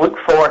look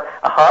for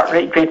a heart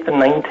rate greater than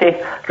 90,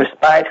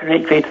 respiratory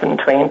rate greater than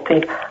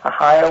 20, a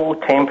high or low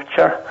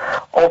temperature,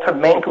 altered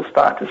mental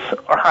status,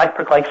 or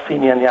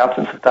hyperglycemia in the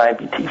absence of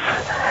diabetes,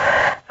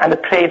 and the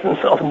presence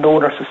of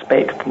known or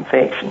suspected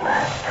infection.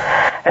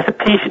 If the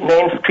patient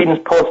then screens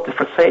positive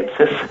for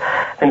sepsis,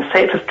 then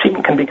sepsis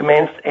treatment can be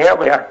commenced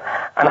earlier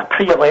and a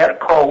pre-alert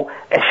call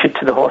issued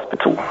to the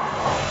hospital.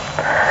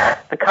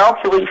 The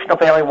calculation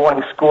of early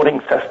warning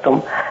scoring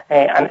system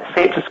and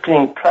sepsis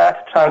screening prior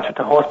to transfer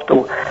to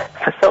hospital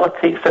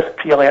facilitates this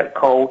pre-alert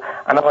call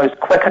and allows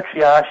quicker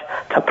triage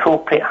to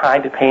appropriate high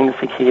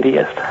dependency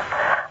areas.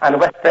 And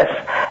with this,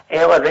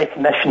 early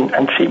recognition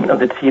and treatment of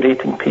the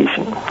deteriorating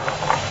patient.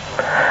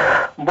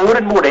 More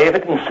and more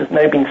evidence has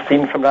now been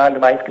seen from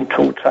randomised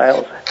controlled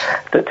trials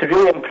that to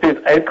really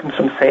improve outcomes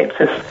from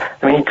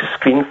sepsis, we need to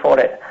screen for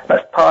it.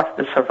 That's part of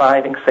the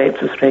surviving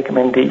sepsis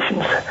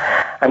recommendations.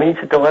 And we need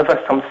to deliver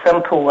some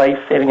simple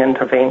life-saving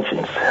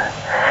interventions.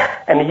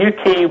 In the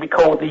UK, we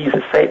call these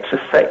the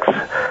Sepsis 6,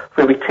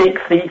 where we take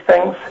 3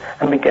 things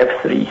and we give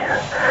 3.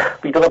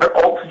 We deliver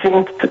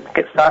oxygen to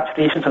get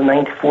saturations of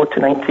 94 to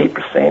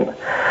 98%.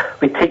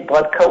 We take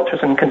blood cultures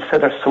and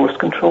consider source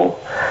control.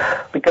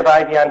 We give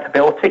IV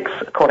antibiotics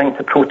according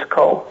to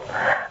protocol.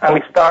 And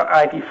we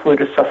start IV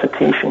fluid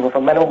resuscitation with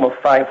a minimum of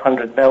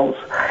 500 mils,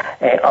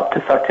 up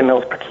to 30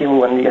 mils per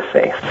kilo in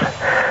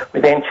reassess.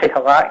 We then check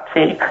a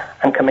lactate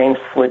and commence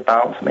fluid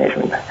balance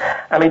measurement.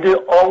 And we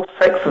do all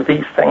 6 of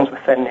these things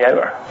within the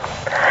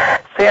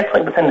hour.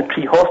 Certainly within the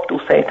pre-hospital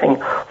setting,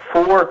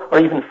 4 or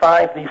even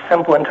 5 of these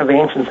simple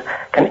interventions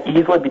can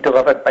easily be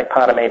delivered by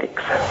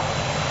paramedics.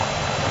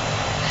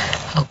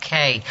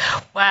 Okay.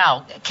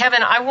 Wow.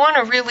 Kevin, I want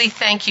to really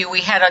thank you.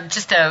 We had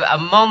just a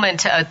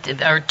moment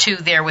or two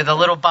there with a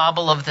little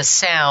bobble of the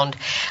sound,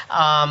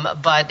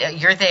 but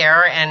you're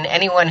there, and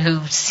anyone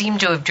who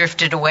seemed to have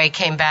drifted away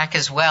came back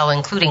as well,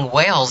 including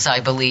Wales, I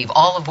believe.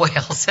 All of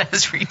Wales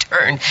has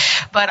returned.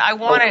 But I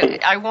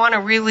want to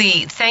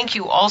really thank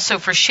you also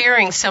for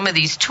sharing some of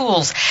these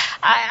tools.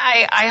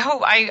 I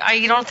hope,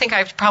 I don't think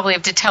I probably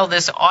have to tell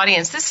this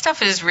audience, this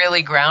stuff is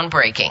really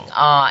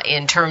groundbreaking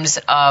in terms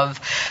of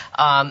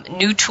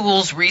new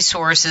tools,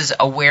 resources,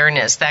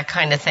 awareness, that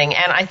kind of thing.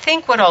 And I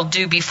think what I'll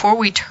do before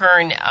we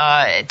turn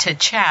to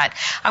chat,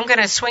 I'm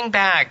going to swing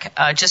back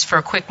just for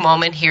a quick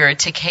moment here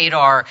to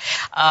Kedar,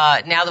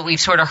 now that we've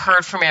sort of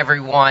heard from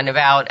everyone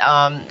about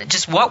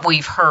just what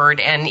we've heard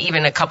and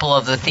even a couple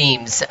of the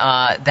themes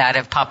that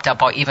have popped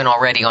up even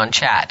already on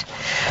chat.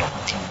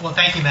 Well,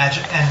 thank you, Madge.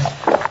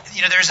 And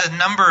there's a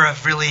number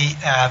of really,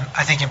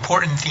 I think,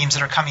 important themes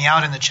that are coming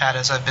out in the chat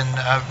as I've been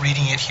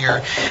reading it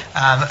here.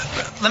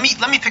 Let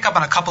me pick up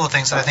on a couple of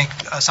things that I think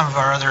some of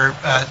our other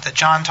that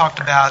John talked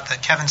about,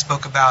 that Kevin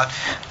spoke about,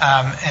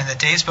 and that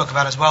Dave spoke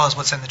about, as well as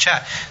what's in the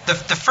chat. The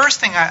first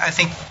thing I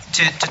think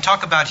to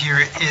talk about here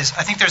is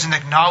I think there's an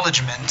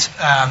acknowledgement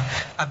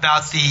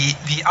about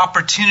the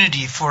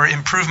opportunity for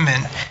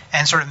improvement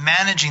and sort of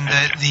managing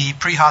the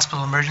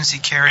pre-hospital emergency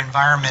care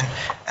environment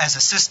as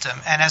a system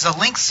and as a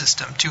linked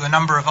system to a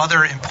number of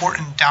other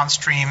important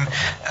downstream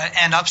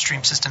and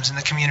upstream systems in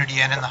the community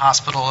and in the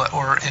hospital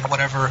or in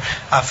whatever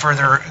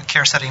further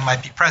care setting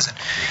might be present.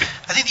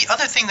 I think the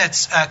other thing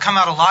that's come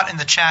out a lot in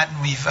the chat,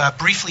 and we've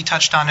briefly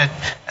touched on it,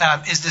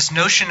 is this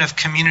notion of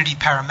community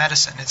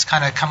paramedicine. It's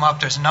kind of come up.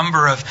 There's a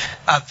number of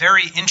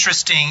very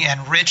interesting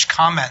and rich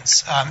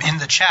comments in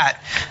the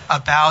chat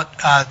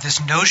about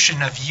this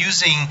notion of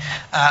using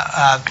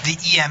the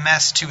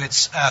EMS to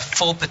its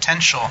full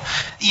potential.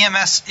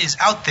 EMS is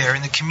out there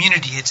in the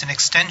community. It's an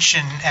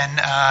extension and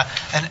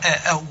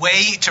a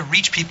way to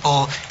reach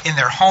people in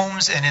their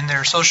homes and in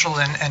their social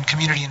and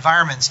community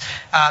environments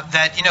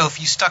that, if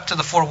you stuck to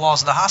the 4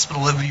 walls of the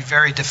hospital, it would be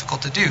very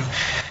difficult to do.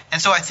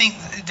 And so I think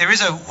there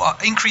is a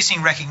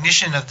increasing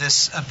recognition of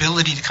this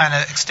ability to kind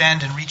of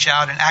extend and reach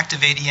out and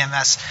activate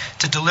EMS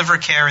to deliver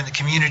care in the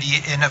community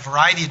in a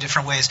variety of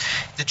different ways.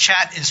 The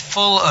chat is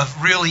full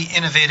of really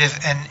innovative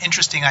and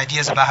interesting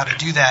ideas about how to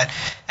do that.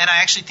 And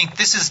I actually think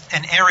this is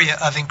an area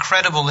of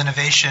incredible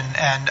innovation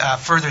and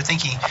further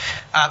thinking.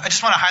 I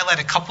just want to highlight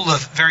a couple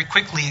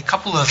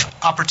of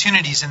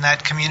opportunities in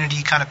that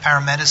community kind of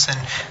paramedicine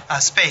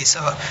space.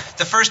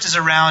 The first is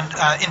around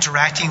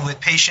interacting with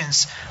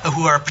patients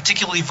who are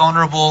particularly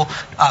vulnerable,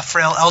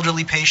 frail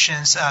elderly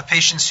patients,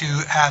 patients who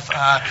have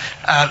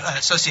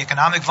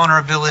socioeconomic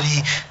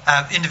vulnerability,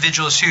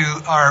 individuals who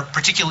are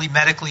particularly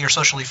medically or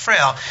socially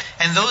frail.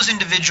 And those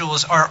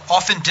individuals are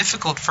often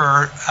difficult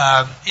for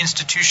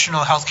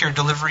institutional healthcare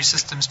delivery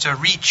systems to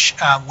reach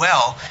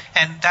well.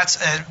 And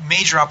that's a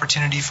major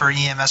opportunity for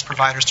EMS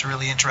providers to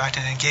really interact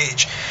and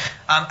engage.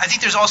 I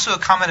think there's also a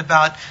comment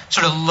about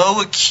sort of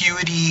low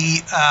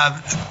acuity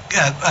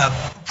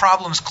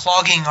problems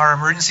clogging our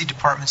emergency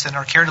departments and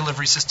our care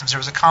delivery systems. There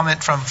was a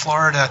comment from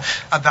Florida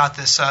about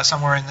this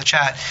somewhere in the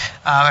chat.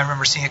 I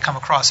remember seeing it come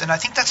across. And I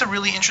think that's a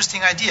really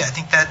interesting idea. I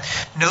think that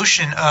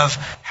notion of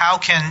how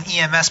can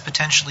EMS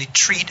potentially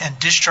treat and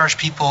discharge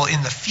people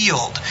in the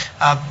field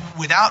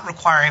without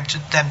requiring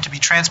them to be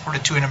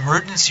transported to an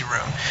emergency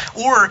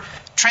room, or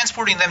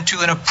transporting them to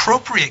an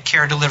appropriate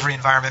care delivery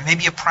environment,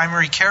 maybe a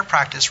primary care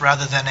practice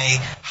rather than a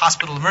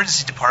hospital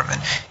emergency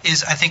department,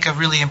 is, I think, a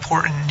really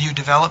important new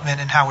development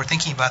in how we're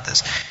thinking about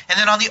this. And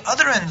then on the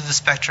other end of the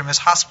spectrum, as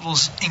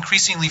hospitals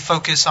increasingly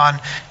focus on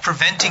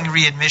preventing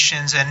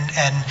readmissions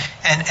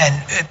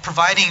and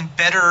providing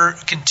better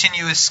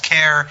continuous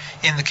care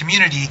in the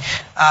community,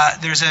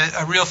 there's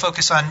a real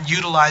focus on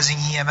utilizing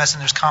EMS,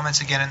 and there's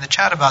comments again in the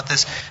chat about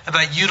this,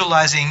 about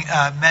utilizing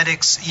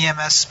medics,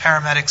 EMS,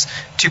 paramedics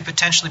to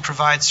potentially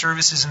provide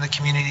services in the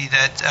community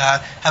that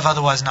have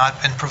otherwise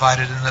not been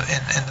provided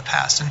in the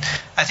past. And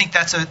I think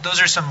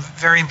those are some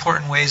very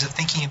important ways of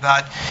thinking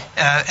about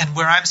and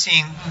where I'm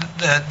seeing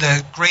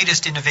the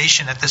greatest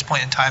innovation at this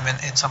point in time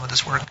in some of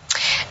this work.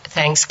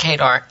 Thanks,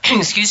 Kedar.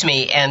 Excuse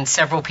me. And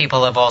several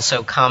people have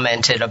also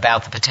commented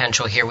about the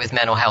potential here with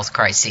mental health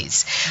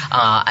crises.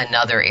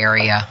 Another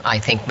area, I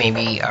think,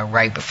 maybe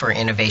ripe for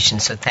innovation.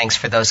 So thanks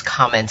for those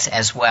comments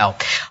as well.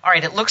 All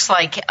right. It looks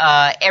like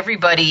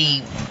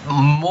everybody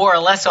more or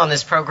less on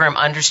this program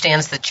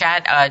understands the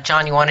chat.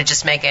 John, you want to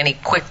just make any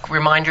quick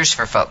reminders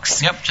for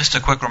folks? Yep, just a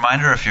quick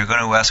reminder, if you're going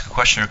to ask a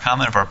question or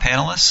comment of our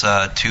panelists,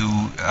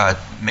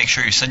 to make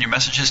sure you send your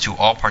messages to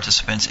all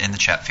participants in the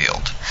chat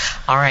field.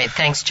 All right,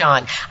 thanks,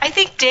 John. I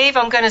think, Dave,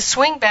 I'm going to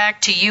swing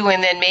back to you,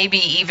 and then maybe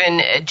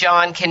even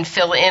John can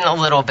fill in a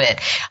little bit.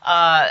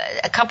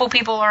 A couple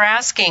people are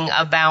asking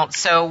about,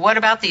 so what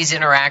about these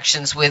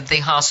interactions with the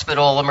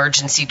hospital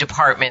emergency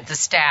department, the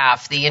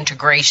staff, the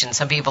integration?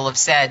 Some people have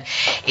said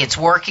it's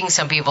working.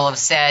 Some people have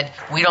said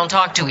we don't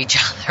talk to each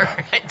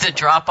other. It's a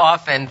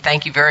drop-off, and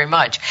thank you very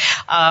much.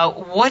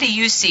 What do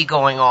you see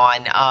going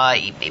on,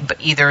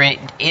 either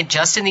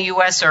just in the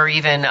U.S. or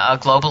even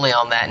globally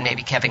on that? And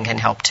maybe Kevin can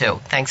help too.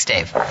 Thanks,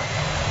 Dave.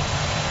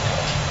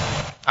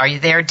 Are you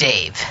there,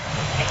 Dave?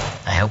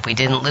 I hope we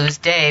didn't lose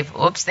Dave.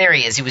 Oops, there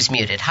he is. He was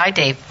muted. Hi,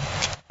 Dave.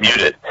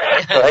 Muted.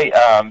 So, hey,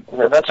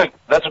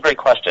 that's a great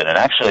question, and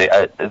actually,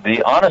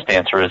 the honest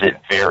answer is it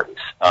varies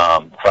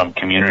from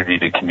community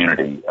to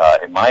community.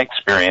 In my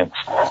experience,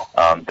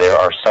 there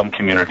are some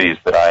communities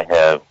that I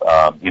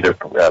have either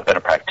been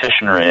a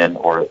practitioner in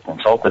or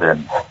consulted in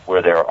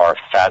where there are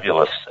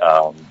fabulous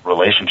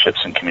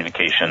relationships and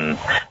communication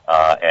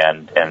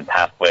and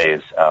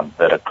pathways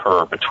that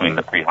occur between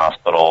the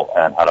pre-hospital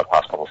and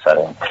out-of-hospital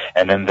setting,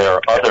 and then there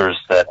are others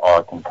that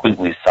are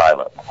completely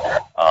silent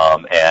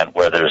and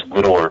where there's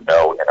little or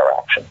no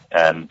interaction.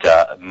 And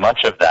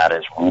much of that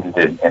is rooted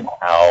in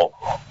how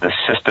the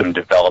system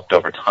developed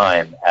over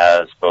time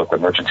as both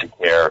emergency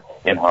care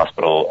in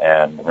hospital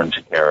and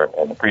emergency care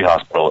in the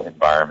pre-hospital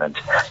environment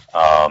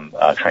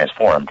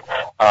transformed.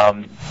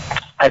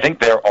 I think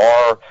there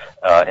are,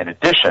 in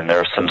addition, there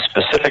are some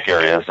specific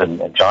areas,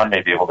 and John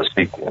may be able to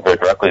speak very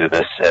directly to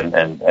this,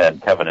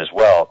 and Kevin as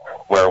well,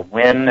 where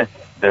when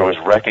there was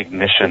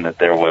recognition that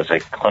there was a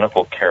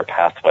clinical care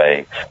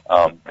pathway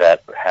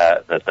that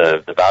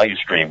the value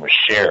stream was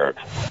shared,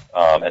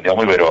 and the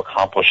only way to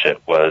accomplish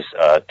it was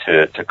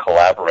to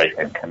collaborate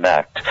and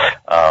connect.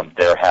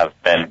 There have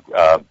been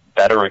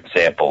better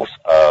examples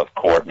of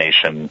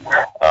coordination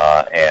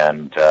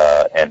and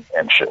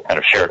kind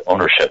of shared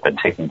ownership and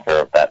taking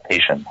care of that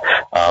patient.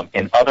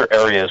 In other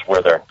areas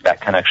where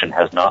that connection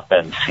has not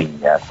been seen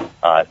yet,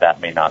 that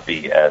may not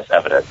be as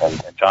evident.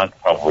 And John can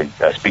probably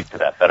speak to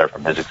that better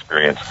from his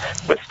experience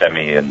with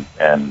STEMI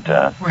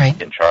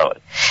and in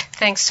Charlotte.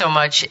 Thanks so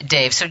much,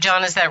 Dave. So,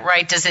 John, is that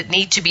right? Does it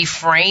need to be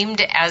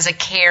framed as a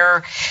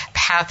care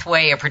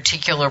pathway, a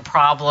particular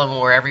problem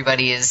where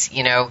everybody is,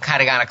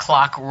 kind of on a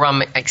clock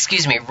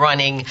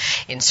running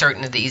in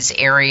certain of these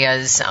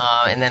areas?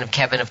 And then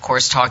Kevin, of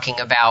course, talking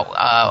about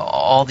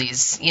all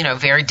these,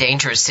 very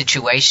dangerous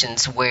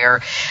situations where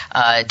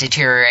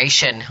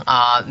deterioration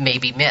may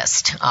be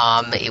missed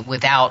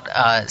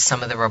without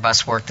some of the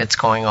robust work that's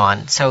going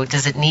on. So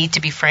does it need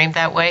to be framed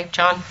that way,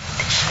 John?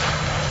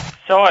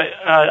 So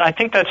I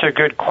think that's a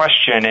good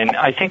question, and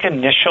I think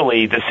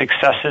initially the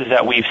successes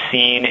that we've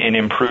seen in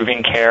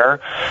improving care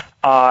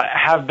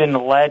have been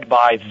led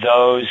by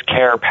those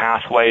care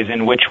pathways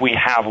in which we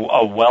have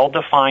a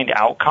well-defined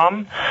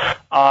outcome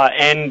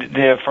and,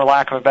 for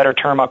lack of a better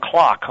term, a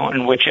clock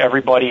in which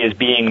everybody is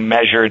being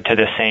measured to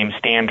the same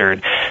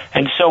standard.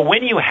 And so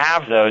when you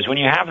have those, when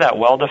you have that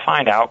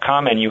well-defined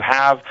outcome and you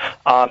have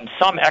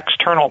some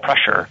external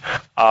pressure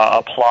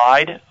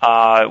applied,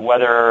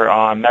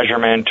 whether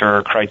measurement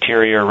or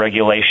criteria or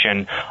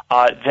regulation,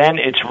 then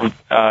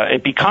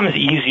it becomes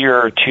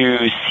easier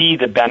to see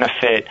the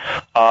benefit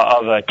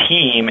of a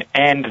team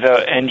and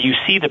you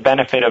see the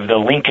benefit of the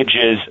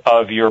linkages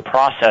of your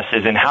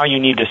processes and how you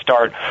need to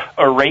start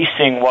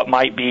erasing what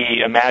might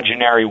be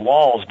imaginary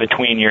walls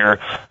between your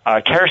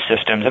care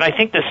systems. And I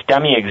think the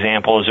STEMI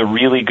example is a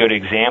really good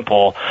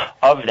example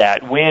of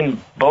that.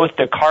 When both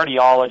the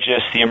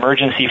cardiologists, the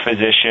emergency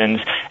physicians,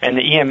 and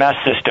the EMS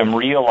system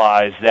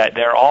realize that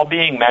they're all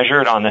being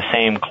measured on the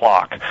same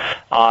clock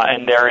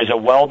and there is a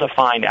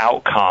well-defined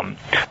outcome,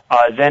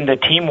 then the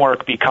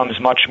teamwork becomes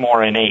much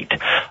more innate.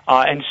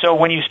 And so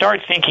when you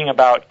start thinking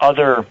about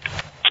other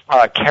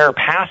care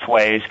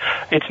pathways,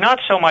 it's not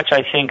so much,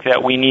 I think,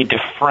 that we need to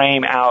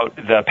frame out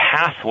the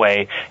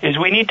pathway, is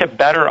we need to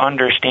better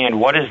understand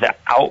what is the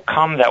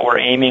outcome that we're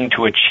aiming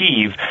to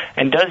achieve,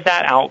 and does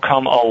that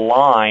outcome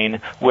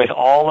align with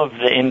all of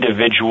the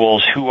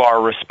individuals who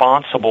are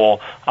responsible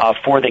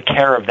for the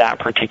care of that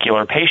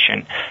particular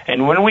patient.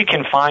 And when we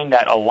can find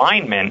that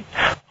alignment,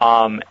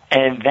 and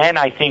then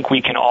I think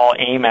we can all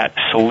aim at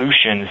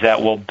solutions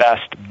that will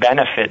best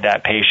benefit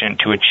that patient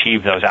to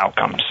achieve those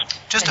outcomes.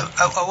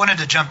 I wanted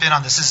to jump in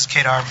on this. This is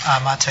Kedar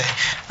Mate,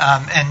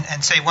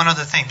 and say one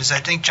other thing, because I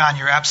think, John,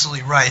 you're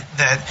absolutely right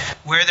that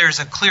where there's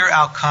a clear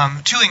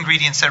outcome, two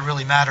ingredients that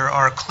really matter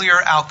are a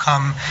clear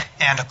outcome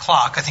and a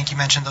clock. I think you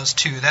mentioned those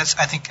two. That's,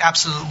 I think,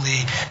 absolutely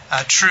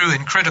true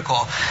and critical.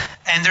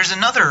 And there's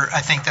another,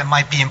 I think, that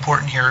might be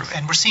important here,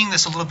 and we're seeing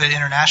this a little bit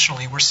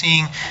internationally. We're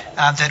seeing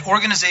that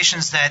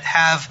organizations that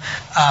have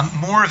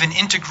more of an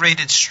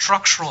integrated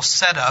structural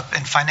setup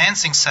and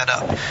financing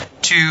setup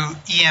to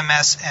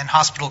EMS and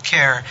hospital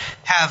care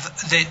have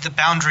the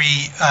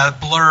boundary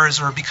blurs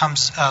or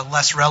becomes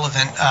less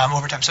relevant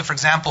over time. So, for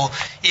example,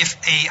 if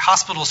a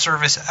hospital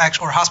service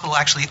or hospital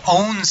actually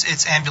owns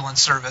its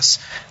ambulance service,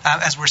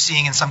 as we're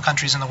seeing in some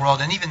countries in the world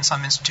and even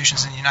some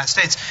institutions in the United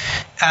States,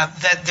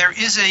 that there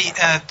is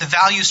the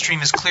value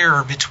stream is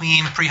clearer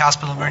between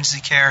pre-hospital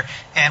emergency care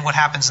and what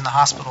happens in the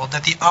hospital,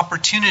 that the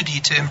opportunity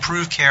to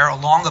improve care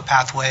along the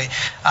pathway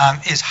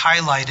is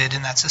highlighted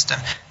in that system.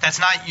 That's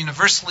not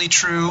universally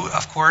true,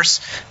 of course,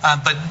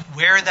 but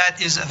where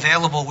that is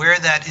available, where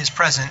that is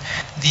present,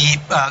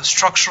 the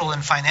structural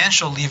and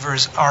financial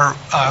levers are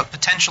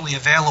potentially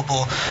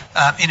available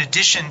in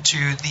addition to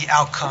the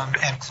outcome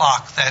and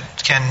clock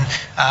that can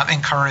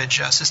encourage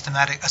a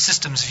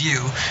systems view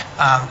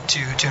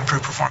to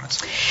improve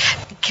performance.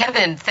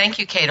 Kevin, thank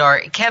you,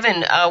 Kedar.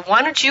 Kevin,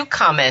 why don't you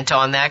comment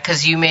on that,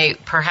 because you may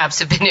perhaps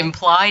have been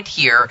implied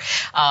here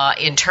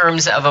in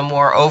terms of a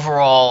more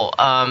overall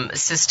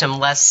system,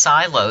 less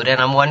siloed,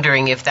 and I'm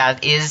wondering if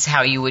that is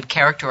how you would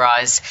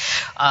characterize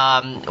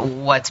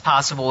what's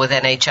possible with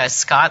NHS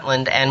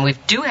Scotland. And we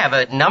do have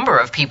a number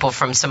of people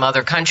from some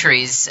other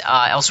countries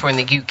elsewhere in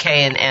the UK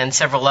and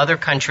several other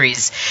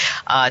countries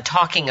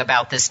talking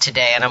about this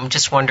today, and I'm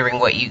just wondering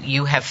what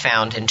you have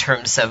found in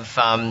terms of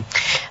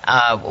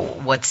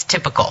what's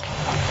typical.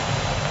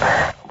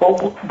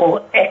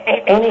 Well,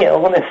 any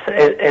illness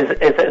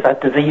is a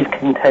disease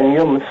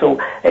continuum.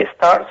 So it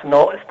starts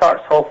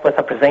off with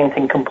a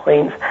presenting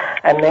complaints,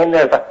 and then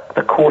there's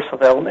the course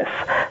of illness.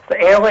 The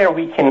earlier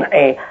we can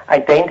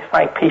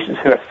identify patients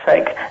who are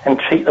sick and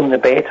treat them, the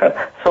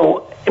better.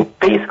 So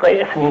basically,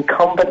 it's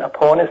incumbent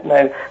upon us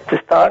now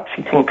to start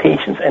treating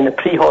patients in the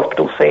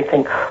pre-hospital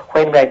setting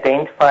when we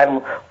identify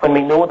them, when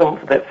we know them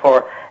that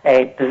for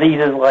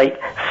diseases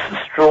like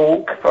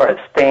stroke, for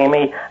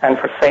STEMI, and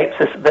for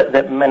sepsis,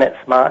 that minutes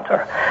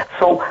matter.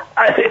 So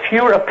if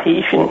you're a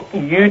patient,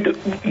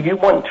 you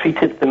want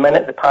treated the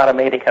minute the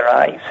paramedic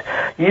arrives.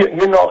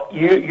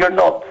 You're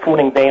not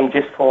phoning them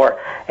just for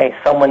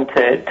someone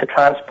to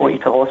transport you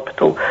to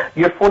hospital.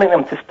 You're phoning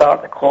them to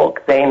start the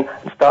clock then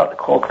and start the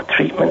clock of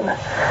treatment.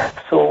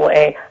 So,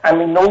 and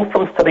we know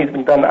from studies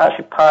being done that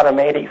actually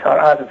paramedics are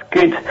as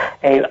good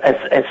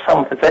as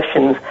some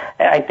physicians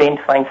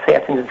identifying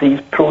certain disease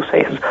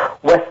processes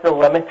with the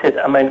limited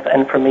amount of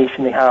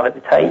information they have at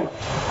the time.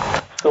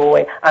 So,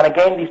 and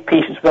again, these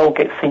patients will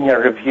get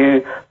senior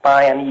review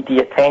by an ED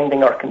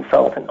attending or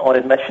consultant or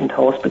admission to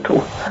hospital.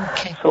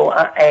 Okay. So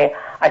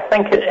I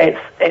think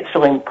it's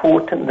really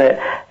important that,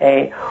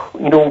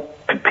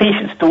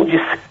 patients don't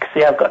just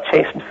say, I've got a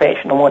chest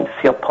infection, I want to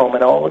see a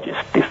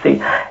pulmonologist. They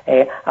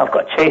say, I've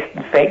got a chest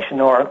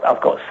infection or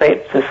I've got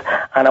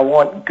sepsis and I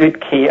want good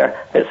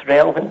care that's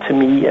relevant to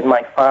me and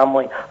my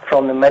family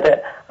from the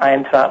minute I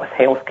interact with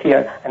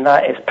healthcare, and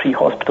that is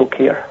pre-hospital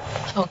care.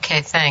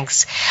 Okay,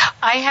 thanks.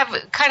 I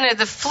have kind of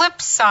the flip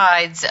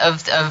sides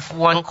of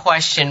one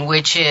question,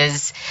 which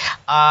is,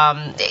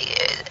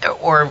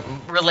 or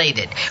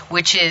related,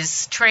 which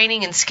is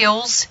training and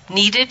skills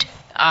needed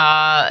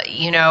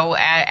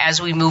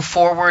as we move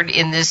forward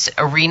in this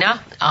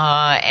arena,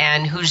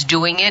 and who's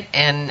doing it,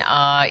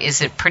 and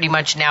is it pretty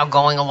much now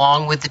going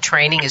along with the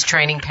training? Is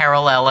training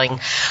paralleling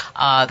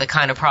the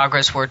kind of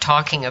progress we're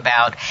talking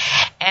about?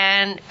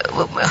 And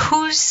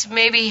who's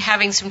maybe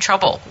having some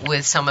trouble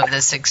with some of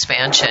this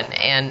expansion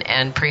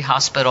and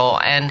pre-hospital?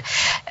 And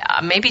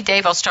maybe,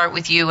 Dave, I'll start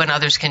with you, and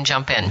others can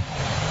jump in.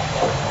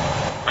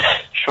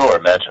 Sure,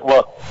 Madge.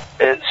 Well,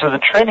 so the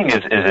training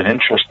is an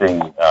interesting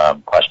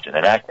question,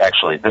 and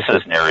actually this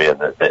is an area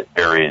that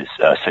varies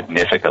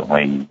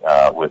significantly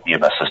with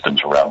EMS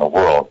systems around the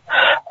world.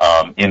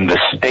 In the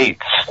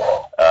States,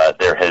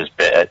 there has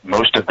been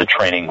most of the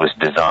training was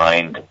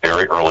designed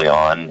very early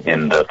on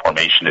in the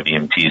formation of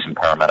EMTs and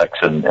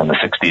paramedics in the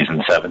 60s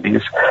and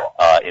 70s.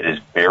 It is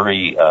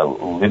very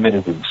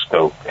limited in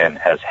scope and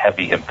has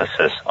heavy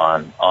emphasis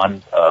on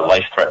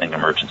life-threatening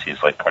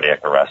emergencies like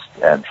cardiac arrest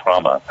and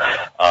trauma.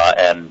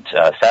 And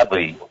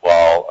sadly,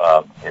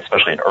 while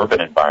especially in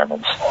urban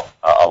environments,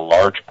 a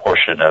large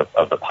portion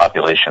of the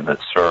population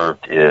that's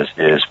served is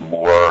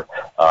more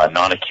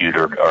non-acute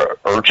or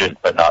urgent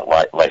but not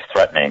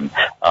life-threatening,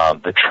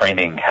 the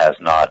training has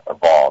not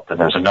evolved. And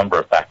there's a number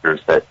of factors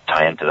that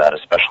tie into that,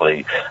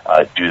 especially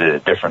due to the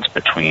difference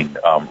between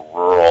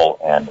rural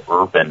and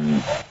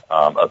urban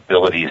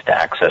abilities to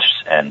access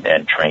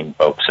and train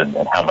folks and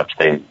how much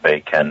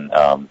they can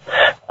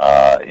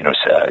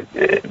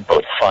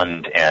both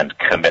fund and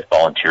commit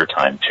volunteer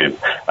time to.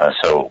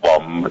 So while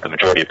the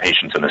majority of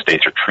patients in the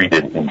States are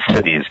treated in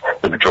cities,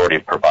 the majority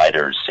of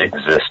providers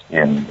exist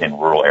in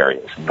rural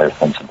areas, and there's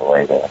been some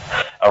delay there.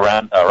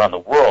 Around the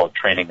world,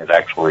 training has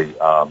actually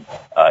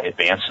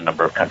advanced in a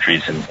number of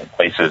countries in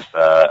places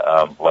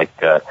like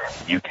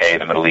UK,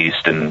 the Middle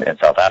East, and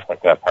South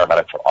Africa.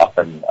 Paramedics are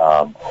often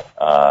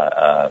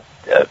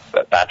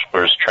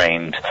bachelor's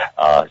trained,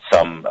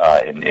 some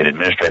in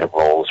administrative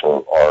roles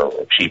or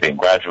achieving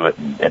graduate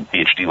and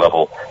PhD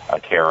level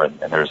care, and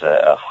there's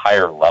a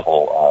higher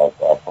level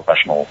of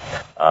professional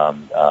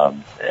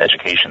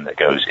education that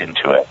goes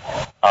into it.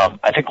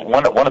 I think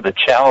one of the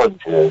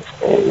challenges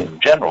in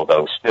general,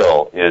 though,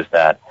 still is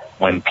that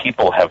when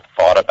people have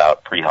thought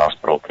about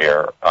pre-hospital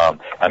care,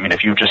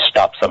 if you just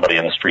stop somebody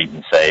in the street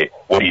and say,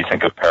 "What do you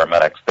think of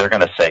paramedics?" they're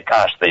going to say,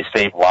 "Gosh, they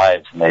save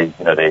lives, and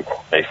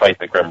they fight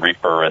the Grim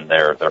Reaper, and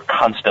they're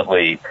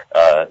constantly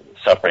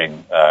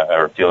suffering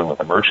or dealing with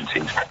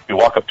emergencies." If you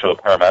walk up to a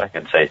paramedic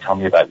and say, "Tell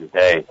me about your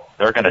day,"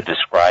 they're going to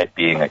describe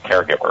being a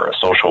caregiver, a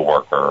social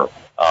worker,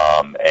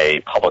 a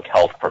public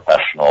health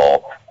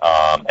professional,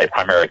 a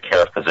primary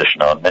care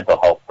physician, a mental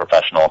health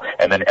professional,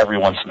 and then every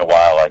once in a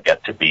while I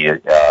get to be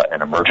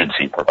an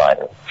emergency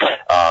provider.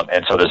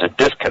 And so there's a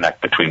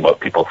disconnect between what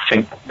people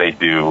think they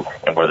do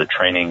and where the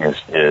training is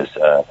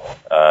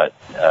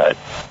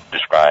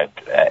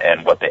described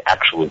and what they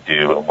actually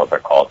do and what they're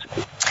called to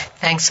do.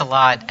 Thanks a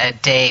lot,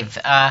 Dave.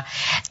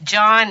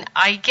 John,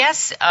 I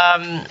guess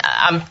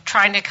I'm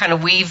trying to kind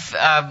of weave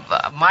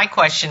my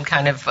question,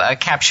 kind of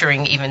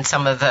capturing even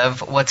some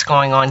of what's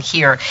going on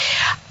here.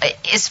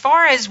 As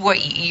far as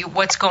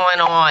what's going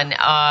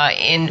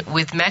on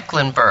with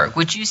Mecklenburg,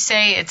 would you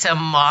say it's a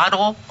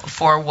model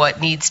for what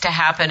needs to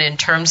happen in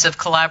terms of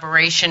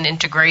collaboration,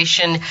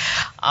 integration,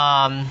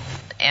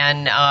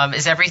 and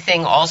is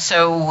everything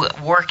also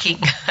working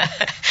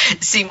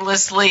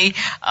seamlessly?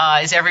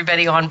 Is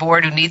everybody on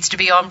board who needs to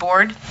be on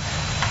board?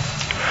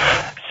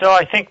 So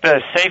I think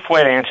the safe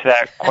way to answer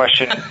that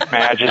question,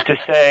 Madge, is to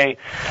say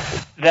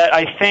that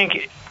I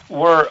think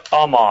we're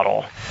a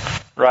model,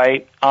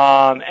 right?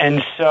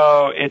 And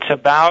so it's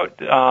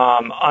about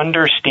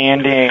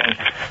understanding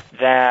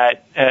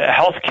that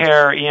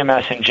healthcare,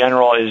 EMS in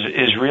general,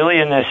 is really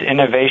in this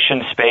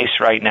innovation space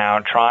right now,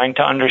 trying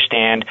to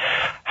understand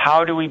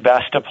how do we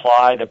best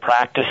apply the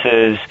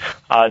practices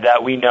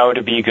that we know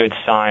to be good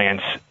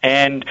science.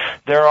 And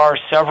there are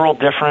several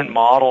different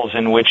models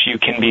in which you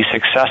can be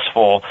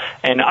successful.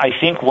 And I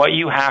think what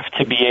you have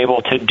to be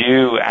able to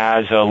do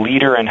as a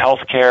leader in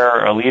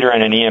healthcare, a leader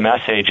in an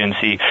EMS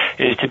agency,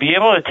 is to be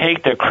able to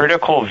take the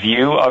critical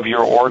view of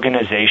your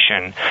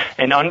organization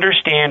and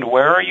understand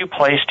where are you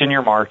placed in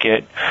your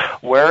market,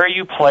 where are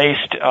you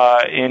placed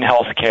in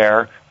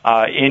healthcare,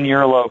 in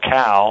your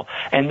locale,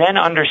 and then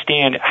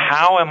understand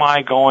how am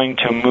I going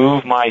to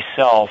move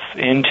myself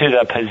into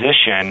the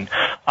position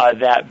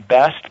that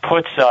best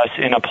puts us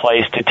in a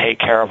place to take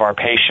care of our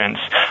patients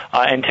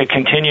and to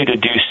continue to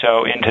do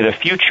so into the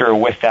future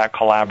with that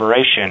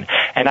collaboration.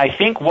 And I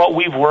think what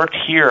we've worked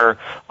here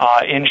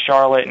in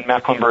Charlotte and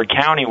Mecklenburg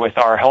County with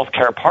our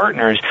healthcare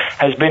partners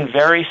has been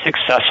very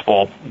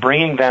successful,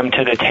 bringing them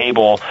to the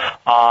table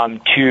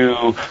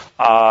to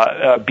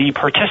be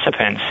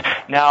participants.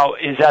 Now,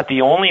 is that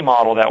the only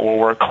model that will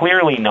work?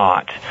 Clearly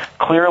not.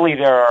 Clearly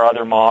there are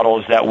other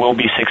models that will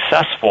be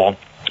successful.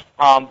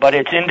 But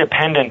it's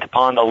independent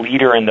upon the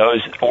leader in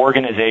those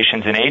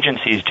organizations and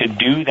agencies to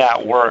do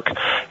that work,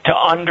 to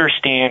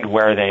understand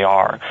where they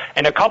are.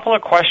 And a couple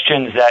of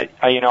questions that,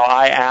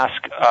 I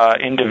ask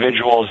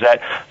individuals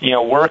that,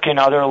 work in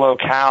other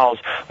locales,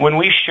 when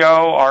we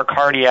show our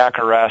cardiac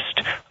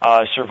arrest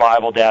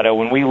survival data,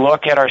 when we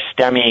look at our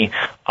STEMI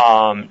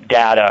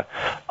data,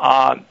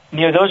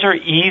 those are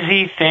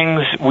easy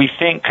things, we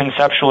think,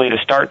 conceptually to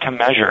start to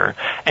measure.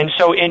 And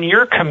so in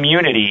your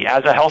community,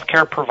 as a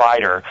healthcare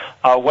provider,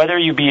 whether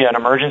you be an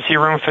emergency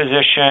room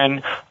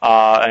physician,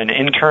 an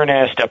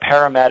internist, a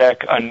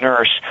paramedic, a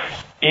nurse,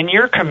 in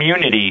your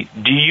community,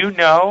 do you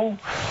know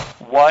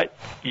what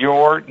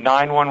your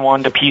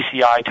 911 to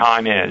PCI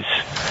time is?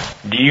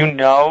 Do you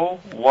know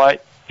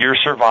what your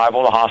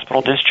survival to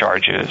hospital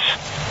discharge is?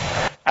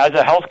 As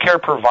a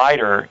healthcare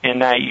provider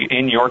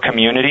in your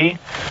community,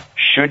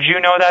 should you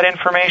know that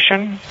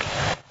information?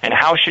 And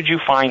how should you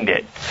find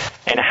it?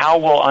 And how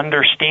will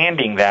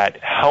understanding that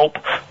help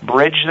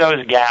bridge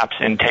those gaps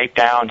and take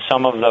down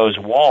some of those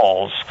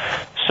walls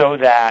so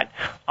that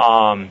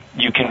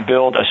you can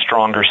build a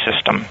stronger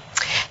system?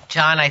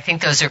 John, I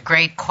think those are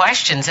great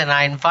questions, and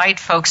I invite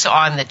folks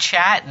on the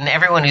chat and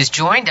everyone who's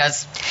joined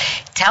us,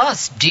 tell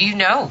us, do you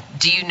know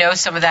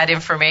some of that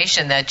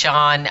information that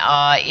John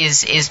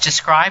is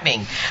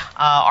describing?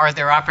 Are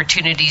there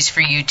opportunities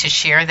for you to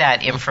share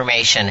that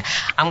information?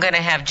 I'm going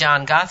to have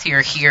John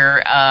Gauthier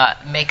here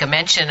make a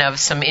mention of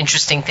some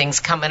interesting things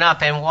coming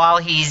up, and while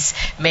he's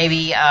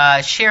maybe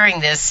sharing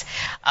this,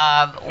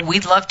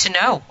 we'd love to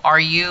know,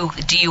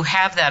 do you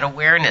have that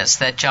awareness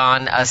that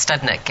John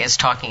Studnick is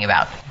talking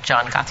about?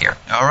 John Gauthier.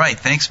 All right,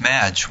 thanks,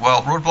 Madge.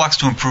 Well, roadblocks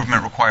to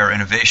improvement require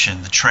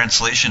innovation, the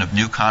translation of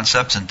new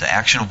concepts into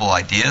action actionable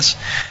ideas.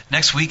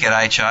 Next week at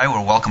IHI,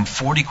 we'll welcome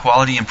 40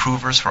 quality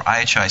improvers for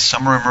IHI's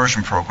Summer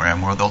Immersion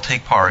Program, where they'll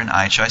take part in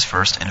IHI's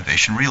first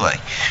Innovation Relay.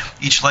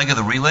 Each leg of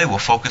the relay will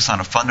focus on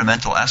a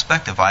fundamental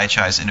aspect of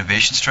IHI's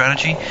innovation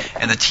strategy,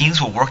 and the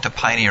teams will work to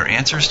pioneer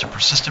answers to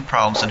persistent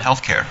problems in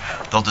healthcare.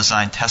 They'll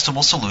design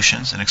testable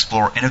solutions and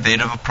explore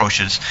innovative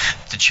approaches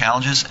to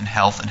challenges in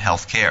health and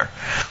healthcare.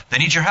 They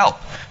need your help.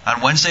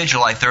 On Wednesday,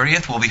 July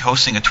 30th, we'll be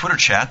hosting a Twitter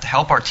chat to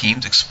help our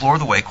teams explore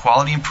the way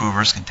quality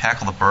improvers can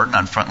tackle the burden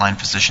on frontline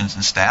physicians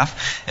and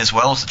staff, as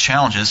well as the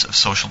challenges of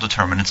social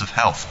determinants of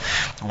health.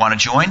 If you want to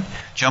join?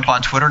 Jump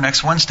on Twitter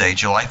next Wednesday,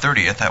 July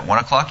 30th at 1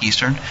 o'clock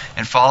Eastern,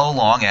 and follow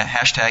along at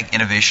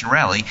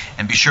 #InnovationRally,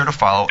 and be sure to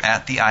follow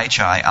at the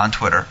IHI on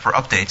Twitter for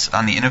updates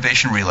on the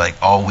Innovation Relay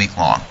all week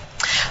long.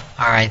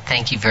 All right,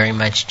 thank you very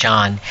much,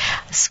 John.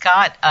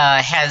 Scott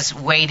has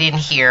weighed in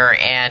here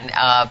and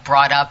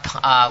brought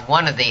up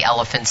one of the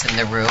elephants in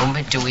the room.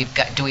 Do we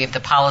have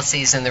the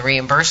policies and the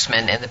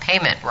reimbursement and the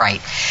payment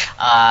right,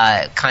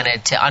 kind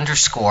of to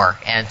underscore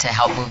and to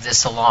help move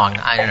this along?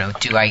 I don't know.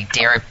 Do I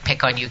dare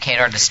pick on you,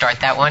 Kedar, to start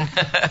that one?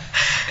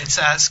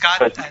 It's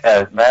Scott.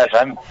 Madge,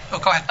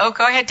 go ahead. Oh,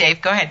 go ahead,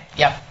 Dave. Go ahead.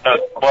 Yep.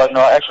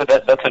 Actually,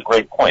 that's a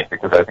great point,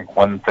 because I think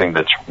one thing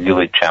that's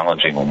really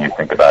challenging when you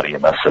think about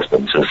EMS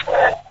systems is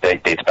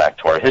it dates back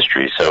to our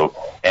history. So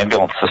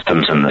ambulance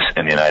systems in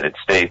the United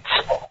States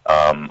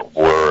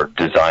were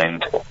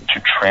designed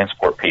to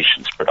transport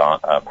patients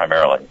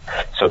primarily.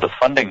 So the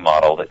funding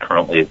model that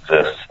currently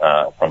exists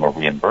from a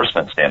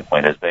reimbursement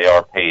standpoint is they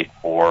are paid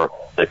for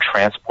the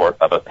transport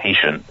of a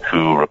patient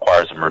who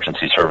requires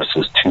emergency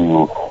services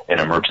to an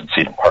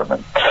emergency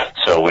department.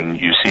 So when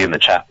you see in the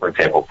chat, for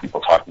example,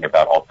 people talking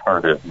about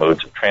alternative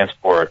modes of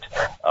transport,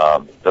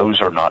 those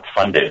are not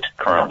funded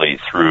currently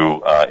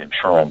through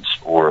insurance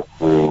or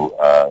through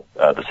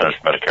the Centers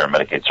for Medicare and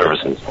Medicaid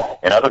Services.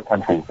 In other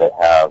countries that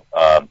have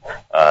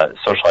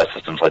socialized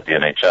systems like the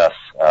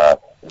NHS,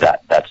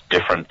 that's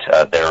different.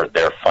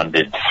 They're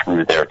funded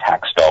through their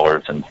tax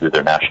dollars and through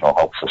their national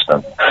health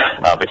system.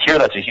 But here,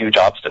 that's a huge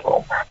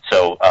obstacle.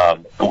 So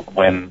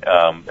when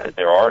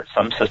there are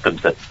some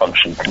systems that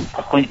function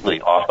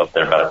completely off of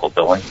their medical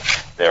billing,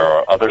 there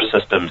are other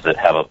systems that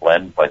have a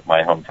blend, like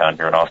my hometown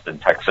here in Austin,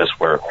 Texas,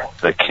 where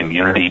the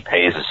community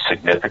pays a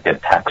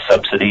significant tax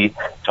subsidy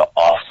to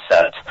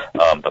offset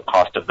the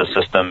cost of the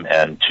system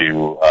and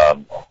to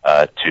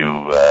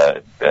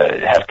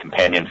have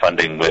companion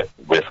funding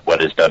with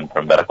what is done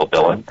from medical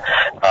billing.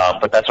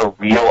 But that's a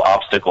real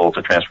obstacle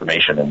to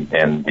transformation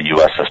in the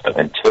U.S. system.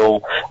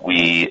 Until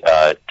we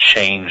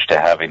change to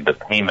having the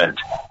payment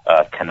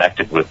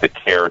connected with the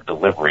care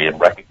delivery and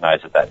recognize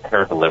that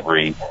care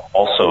delivery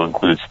also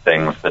includes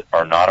things that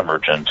are not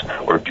emergent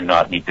or do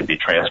not need to be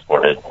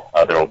transported,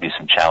 there will be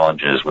some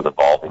challenges with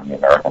evolving the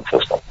American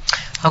system.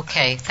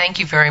 Okay, thank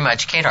you very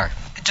much. Kedar.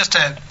 Just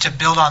to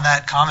build on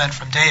that comment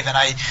from Dave, and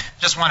I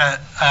just want to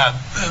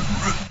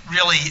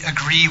really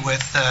agree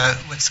with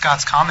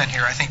Scott's comment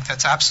here. I think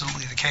that's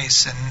absolutely the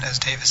case, and as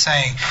Dave is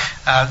saying,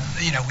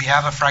 we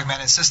have a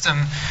fragmented system.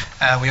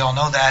 We all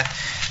know that.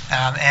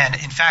 And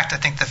in fact, I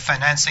think the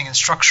financing and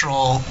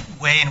structural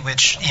way in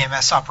which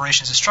EMS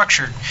operations is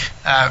structured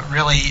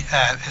really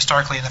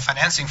historically, and the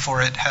financing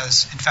for it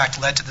has in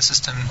fact led to the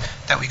system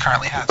that we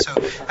currently have. So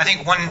I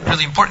think one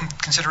really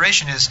important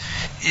consideration is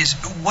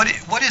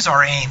what is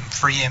our aim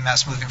for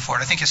EMS moving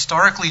forward? I think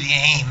historically the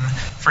aim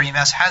for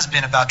EMS has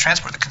been about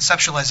transport. The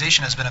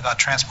conceptualization has been about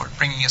transport,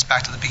 bringing us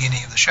back to the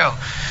beginning of the show.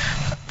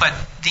 But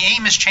the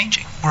aim is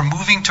changing. We're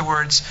moving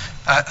towards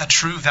a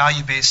true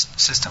value-based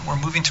system. We're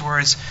moving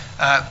towards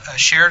a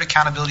shared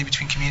accountability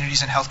between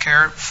communities and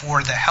healthcare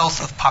for the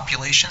health of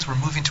populations. We're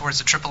moving towards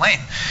the triple aim,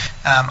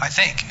 I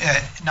think.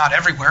 Not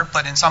everywhere,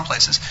 but in some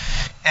places.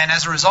 And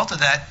as a result of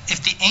that,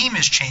 if the aim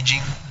is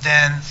changing,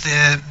 then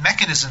the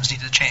mechanisms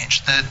need to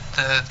change.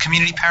 The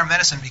community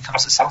paramedicine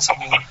becomes a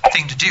sensible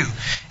thing to do.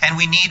 And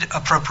we need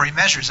appropriate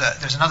measures.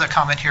 There's another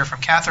comment here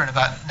from Catherine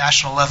about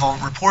national level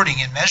reporting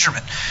and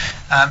measurement.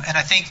 And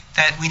I think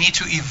that we need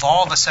to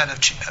evolve a set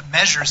of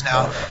measures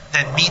now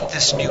that meet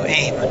this new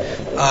aim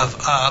of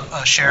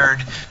a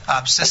shared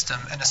system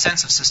and a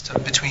sense of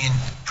system between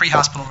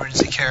pre-hospital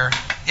emergency care,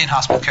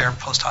 in-hospital care,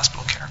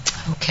 post-hospital care.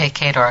 Okay,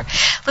 Kedar.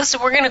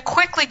 Listen, we're going to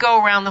quickly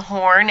go around the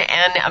horn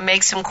and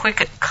make some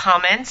quick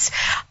comments.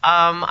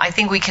 I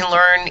think we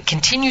can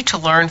continue to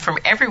learn from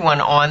everyone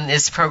on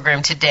this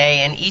program today,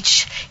 and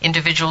each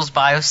individual's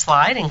bio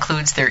slide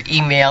includes their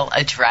email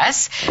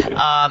address.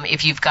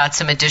 If you've got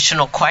some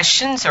additional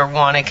questions or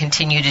want to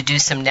continue to do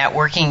some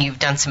networking, you've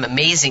done some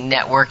amazing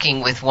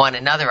networking with one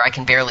another. I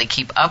can barely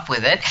keep up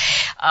with it.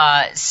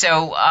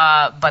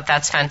 But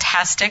that's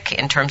fantastic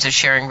in terms of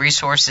sharing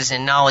resources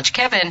and knowledge.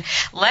 Kevin,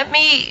 let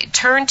me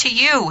turn to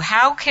you.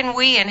 How can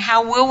we and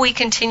how will we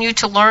continue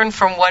to learn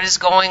from what is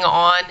going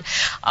on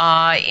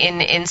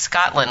in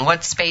Scotland?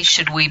 What space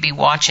should we be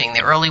watching?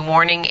 The early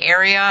warning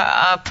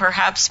area,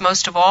 perhaps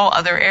most of all,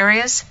 other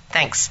areas?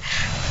 Thanks.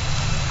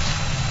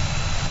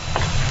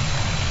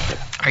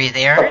 Are you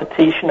there?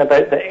 Presentation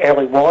about the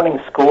early warning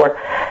score.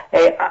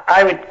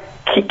 I would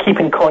keep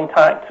in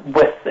contact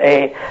with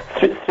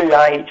through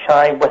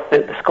IHI with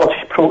the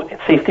Scottish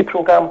Safety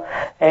Programme,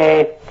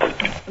 their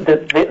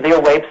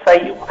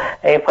website,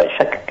 which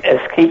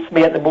escapes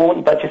me at the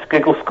moment, but just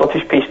Google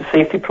Scottish Patient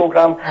Safety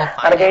Programme.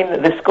 And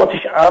again, the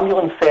Scottish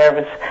Ambulance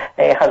Service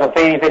has a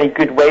very, very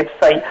good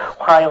website,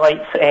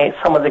 highlights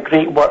some of the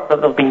great work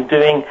that they've been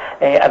doing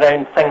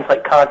around things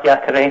like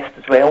cardiac arrest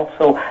as well.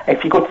 So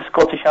if you go to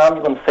Scottish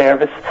Ambulance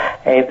Service,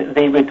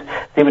 they would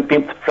be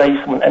able to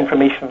provide some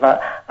information on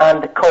that,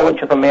 and the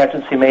College of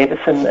Emergency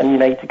Medicine in the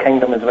United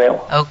Kingdom as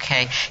well.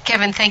 Okay.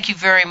 Kevin, thank you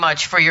very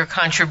much for your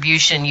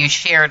contribution. You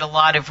shared a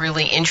lot of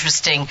really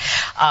interesting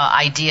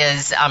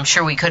ideas. I'm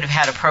sure we could have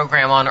had a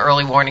program on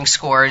early warning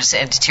scores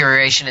and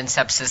deterioration in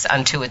sepsis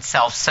unto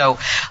itself, so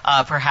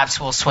perhaps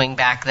we'll swing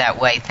back that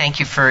way. Thank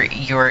you for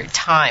your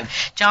time.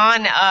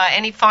 John,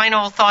 any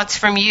final thoughts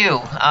from you?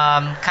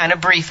 Kind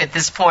of brief at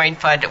this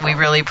point, but we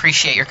really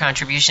appreciate your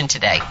contribution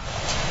today.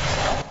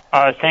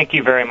 Thank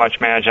you very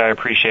much, Madge. I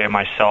appreciate it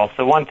myself.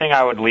 The one thing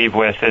I would leave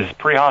with is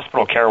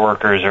pre-hospital care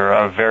workers are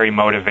a very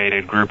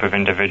motivated group of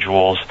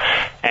individuals.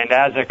 And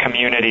as a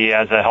community,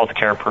 as a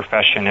healthcare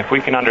profession, if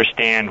we can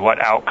understand what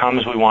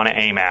outcomes we want to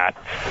aim at,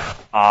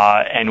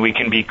 and we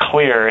can be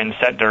clear and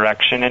set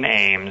direction and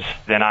aims,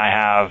 then I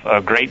have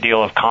a great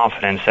deal of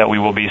confidence that we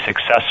will be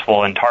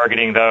successful in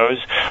targeting those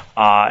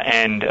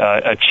and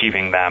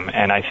achieving them.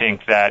 And I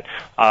think that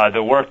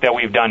the work that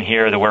we've done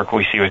here, the work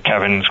we see with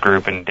Kevin's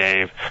group and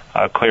Dave,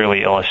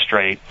 clearly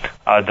illustrate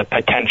the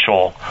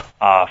potential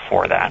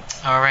for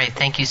that. All right.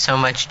 Thank you so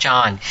much,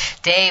 John.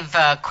 Dave,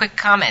 quick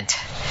comment.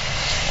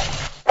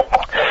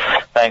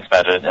 Thanks,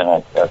 Madge, and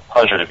a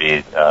pleasure to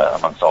be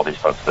amongst all these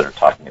folks that are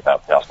talking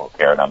about hospital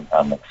care, and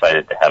I'm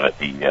excited to have it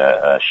be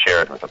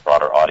shared with a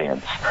broader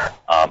audience.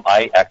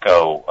 I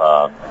echo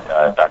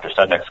Dr.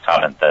 Studnick's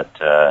comment that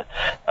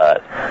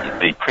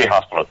the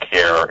pre-hospital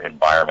care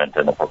environment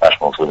and the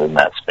professionals within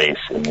that space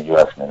in the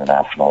U.S. and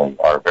internationally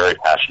are very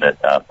passionate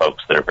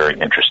folks that are very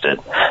interested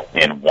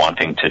in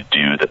wanting to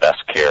do the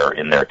best care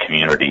in their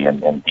community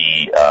and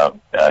be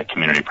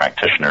community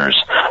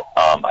practitioners.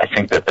 I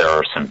think that there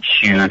are some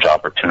huge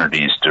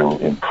opportunities to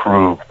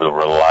improve the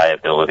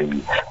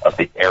reliability of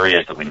the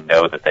areas that we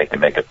know that they can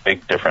make a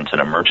big difference in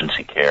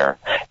emergency care.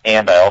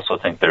 And I also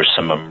think there's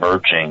some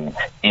emerging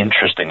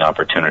interesting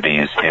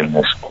opportunities in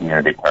this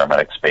community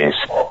paramedic space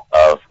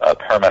of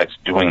paramedics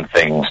doing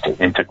things to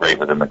integrate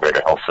within the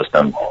greater health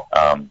system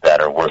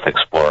that are worth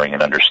exploring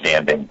and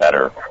understanding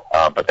better.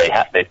 But they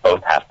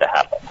both have to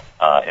happen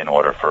in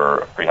order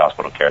for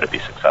pre-hospital care to be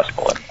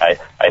successful. And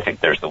I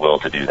think there's the will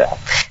to do that.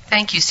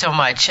 Thank you so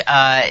much,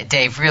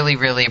 Dave. Really,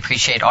 really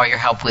appreciate all your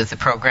help with the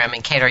program.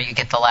 And Kadar, you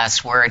get the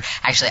last word.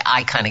 Actually,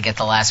 I kind of get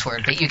the last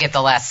word, but you get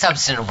the last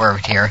substantive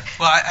word here.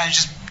 Well,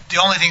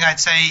 the only thing I'd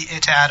say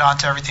to add on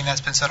to everything that's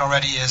been said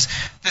already is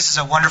this is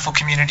a wonderful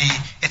community.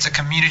 It's a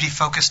community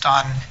focused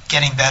on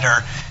getting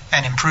better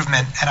and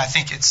improvement, and I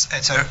think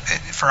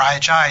for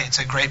IHI, it's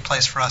a great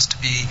place for us to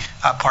be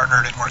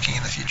partnered and working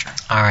in the future.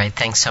 All right.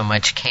 Thanks so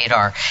much,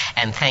 Kadar.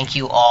 And thank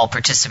you all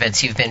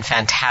participants. You've been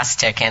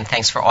fantastic, and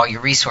thanks for all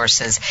your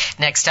resources.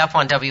 Next up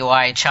on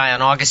WIHI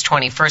on August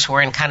 21st,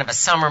 we're in kind of a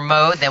summer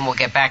mode. Then we'll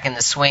get back in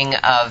the swing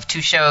of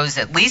 2 shows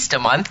at least a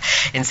month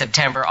in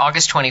September.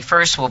 August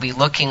 21st, we'll be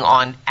looking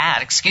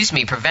at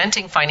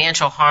Preventing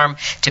Financial Harm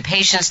to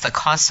Patients, the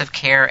Cost of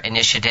Care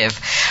Initiative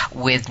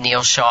with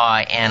Neil Shaw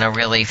and a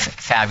really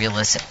fabulous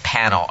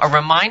panel. A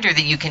reminder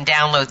that you can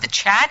download the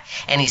chat,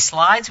 any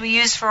slides we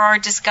use for our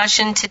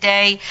discussion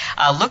today.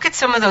 Look at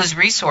some of those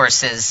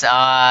resources.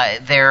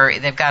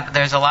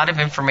 There's a lot of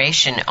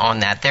information on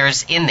that.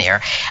 There's in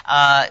there.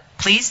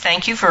 Please,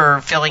 thank you for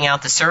filling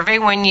out the survey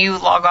when you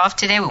log off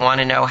today. We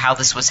want to know how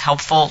this was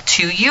helpful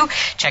to you.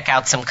 Check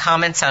out some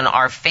comments on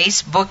our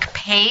Facebook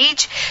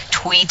page.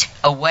 Tweet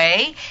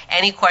away.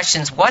 Any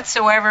questions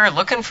whatsoever,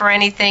 looking for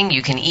anything,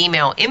 you can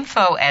email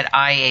info@ihi.org.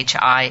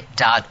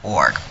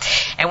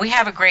 And we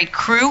have a great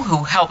crew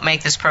who help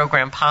make this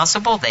program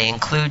possible. They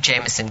include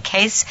Jameson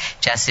Case,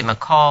 Jesse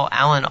McCall,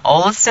 Alan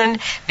Olafson,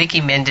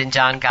 Vicki Minden,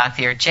 John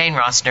Gothier, Jane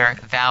Rossner,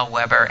 Val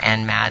Weber,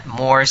 and Matt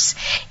Morse.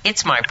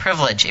 It's my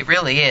privilege, it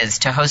really is,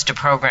 to host a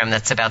program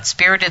that's about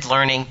spirited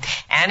learning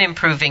and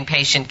improving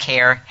patient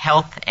care,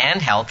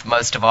 health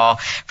most of all.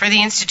 For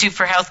the Institute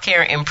for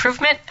Healthcare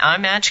Improvement,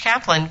 I'm Madge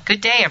Kaplan.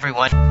 Good day,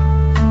 everyone.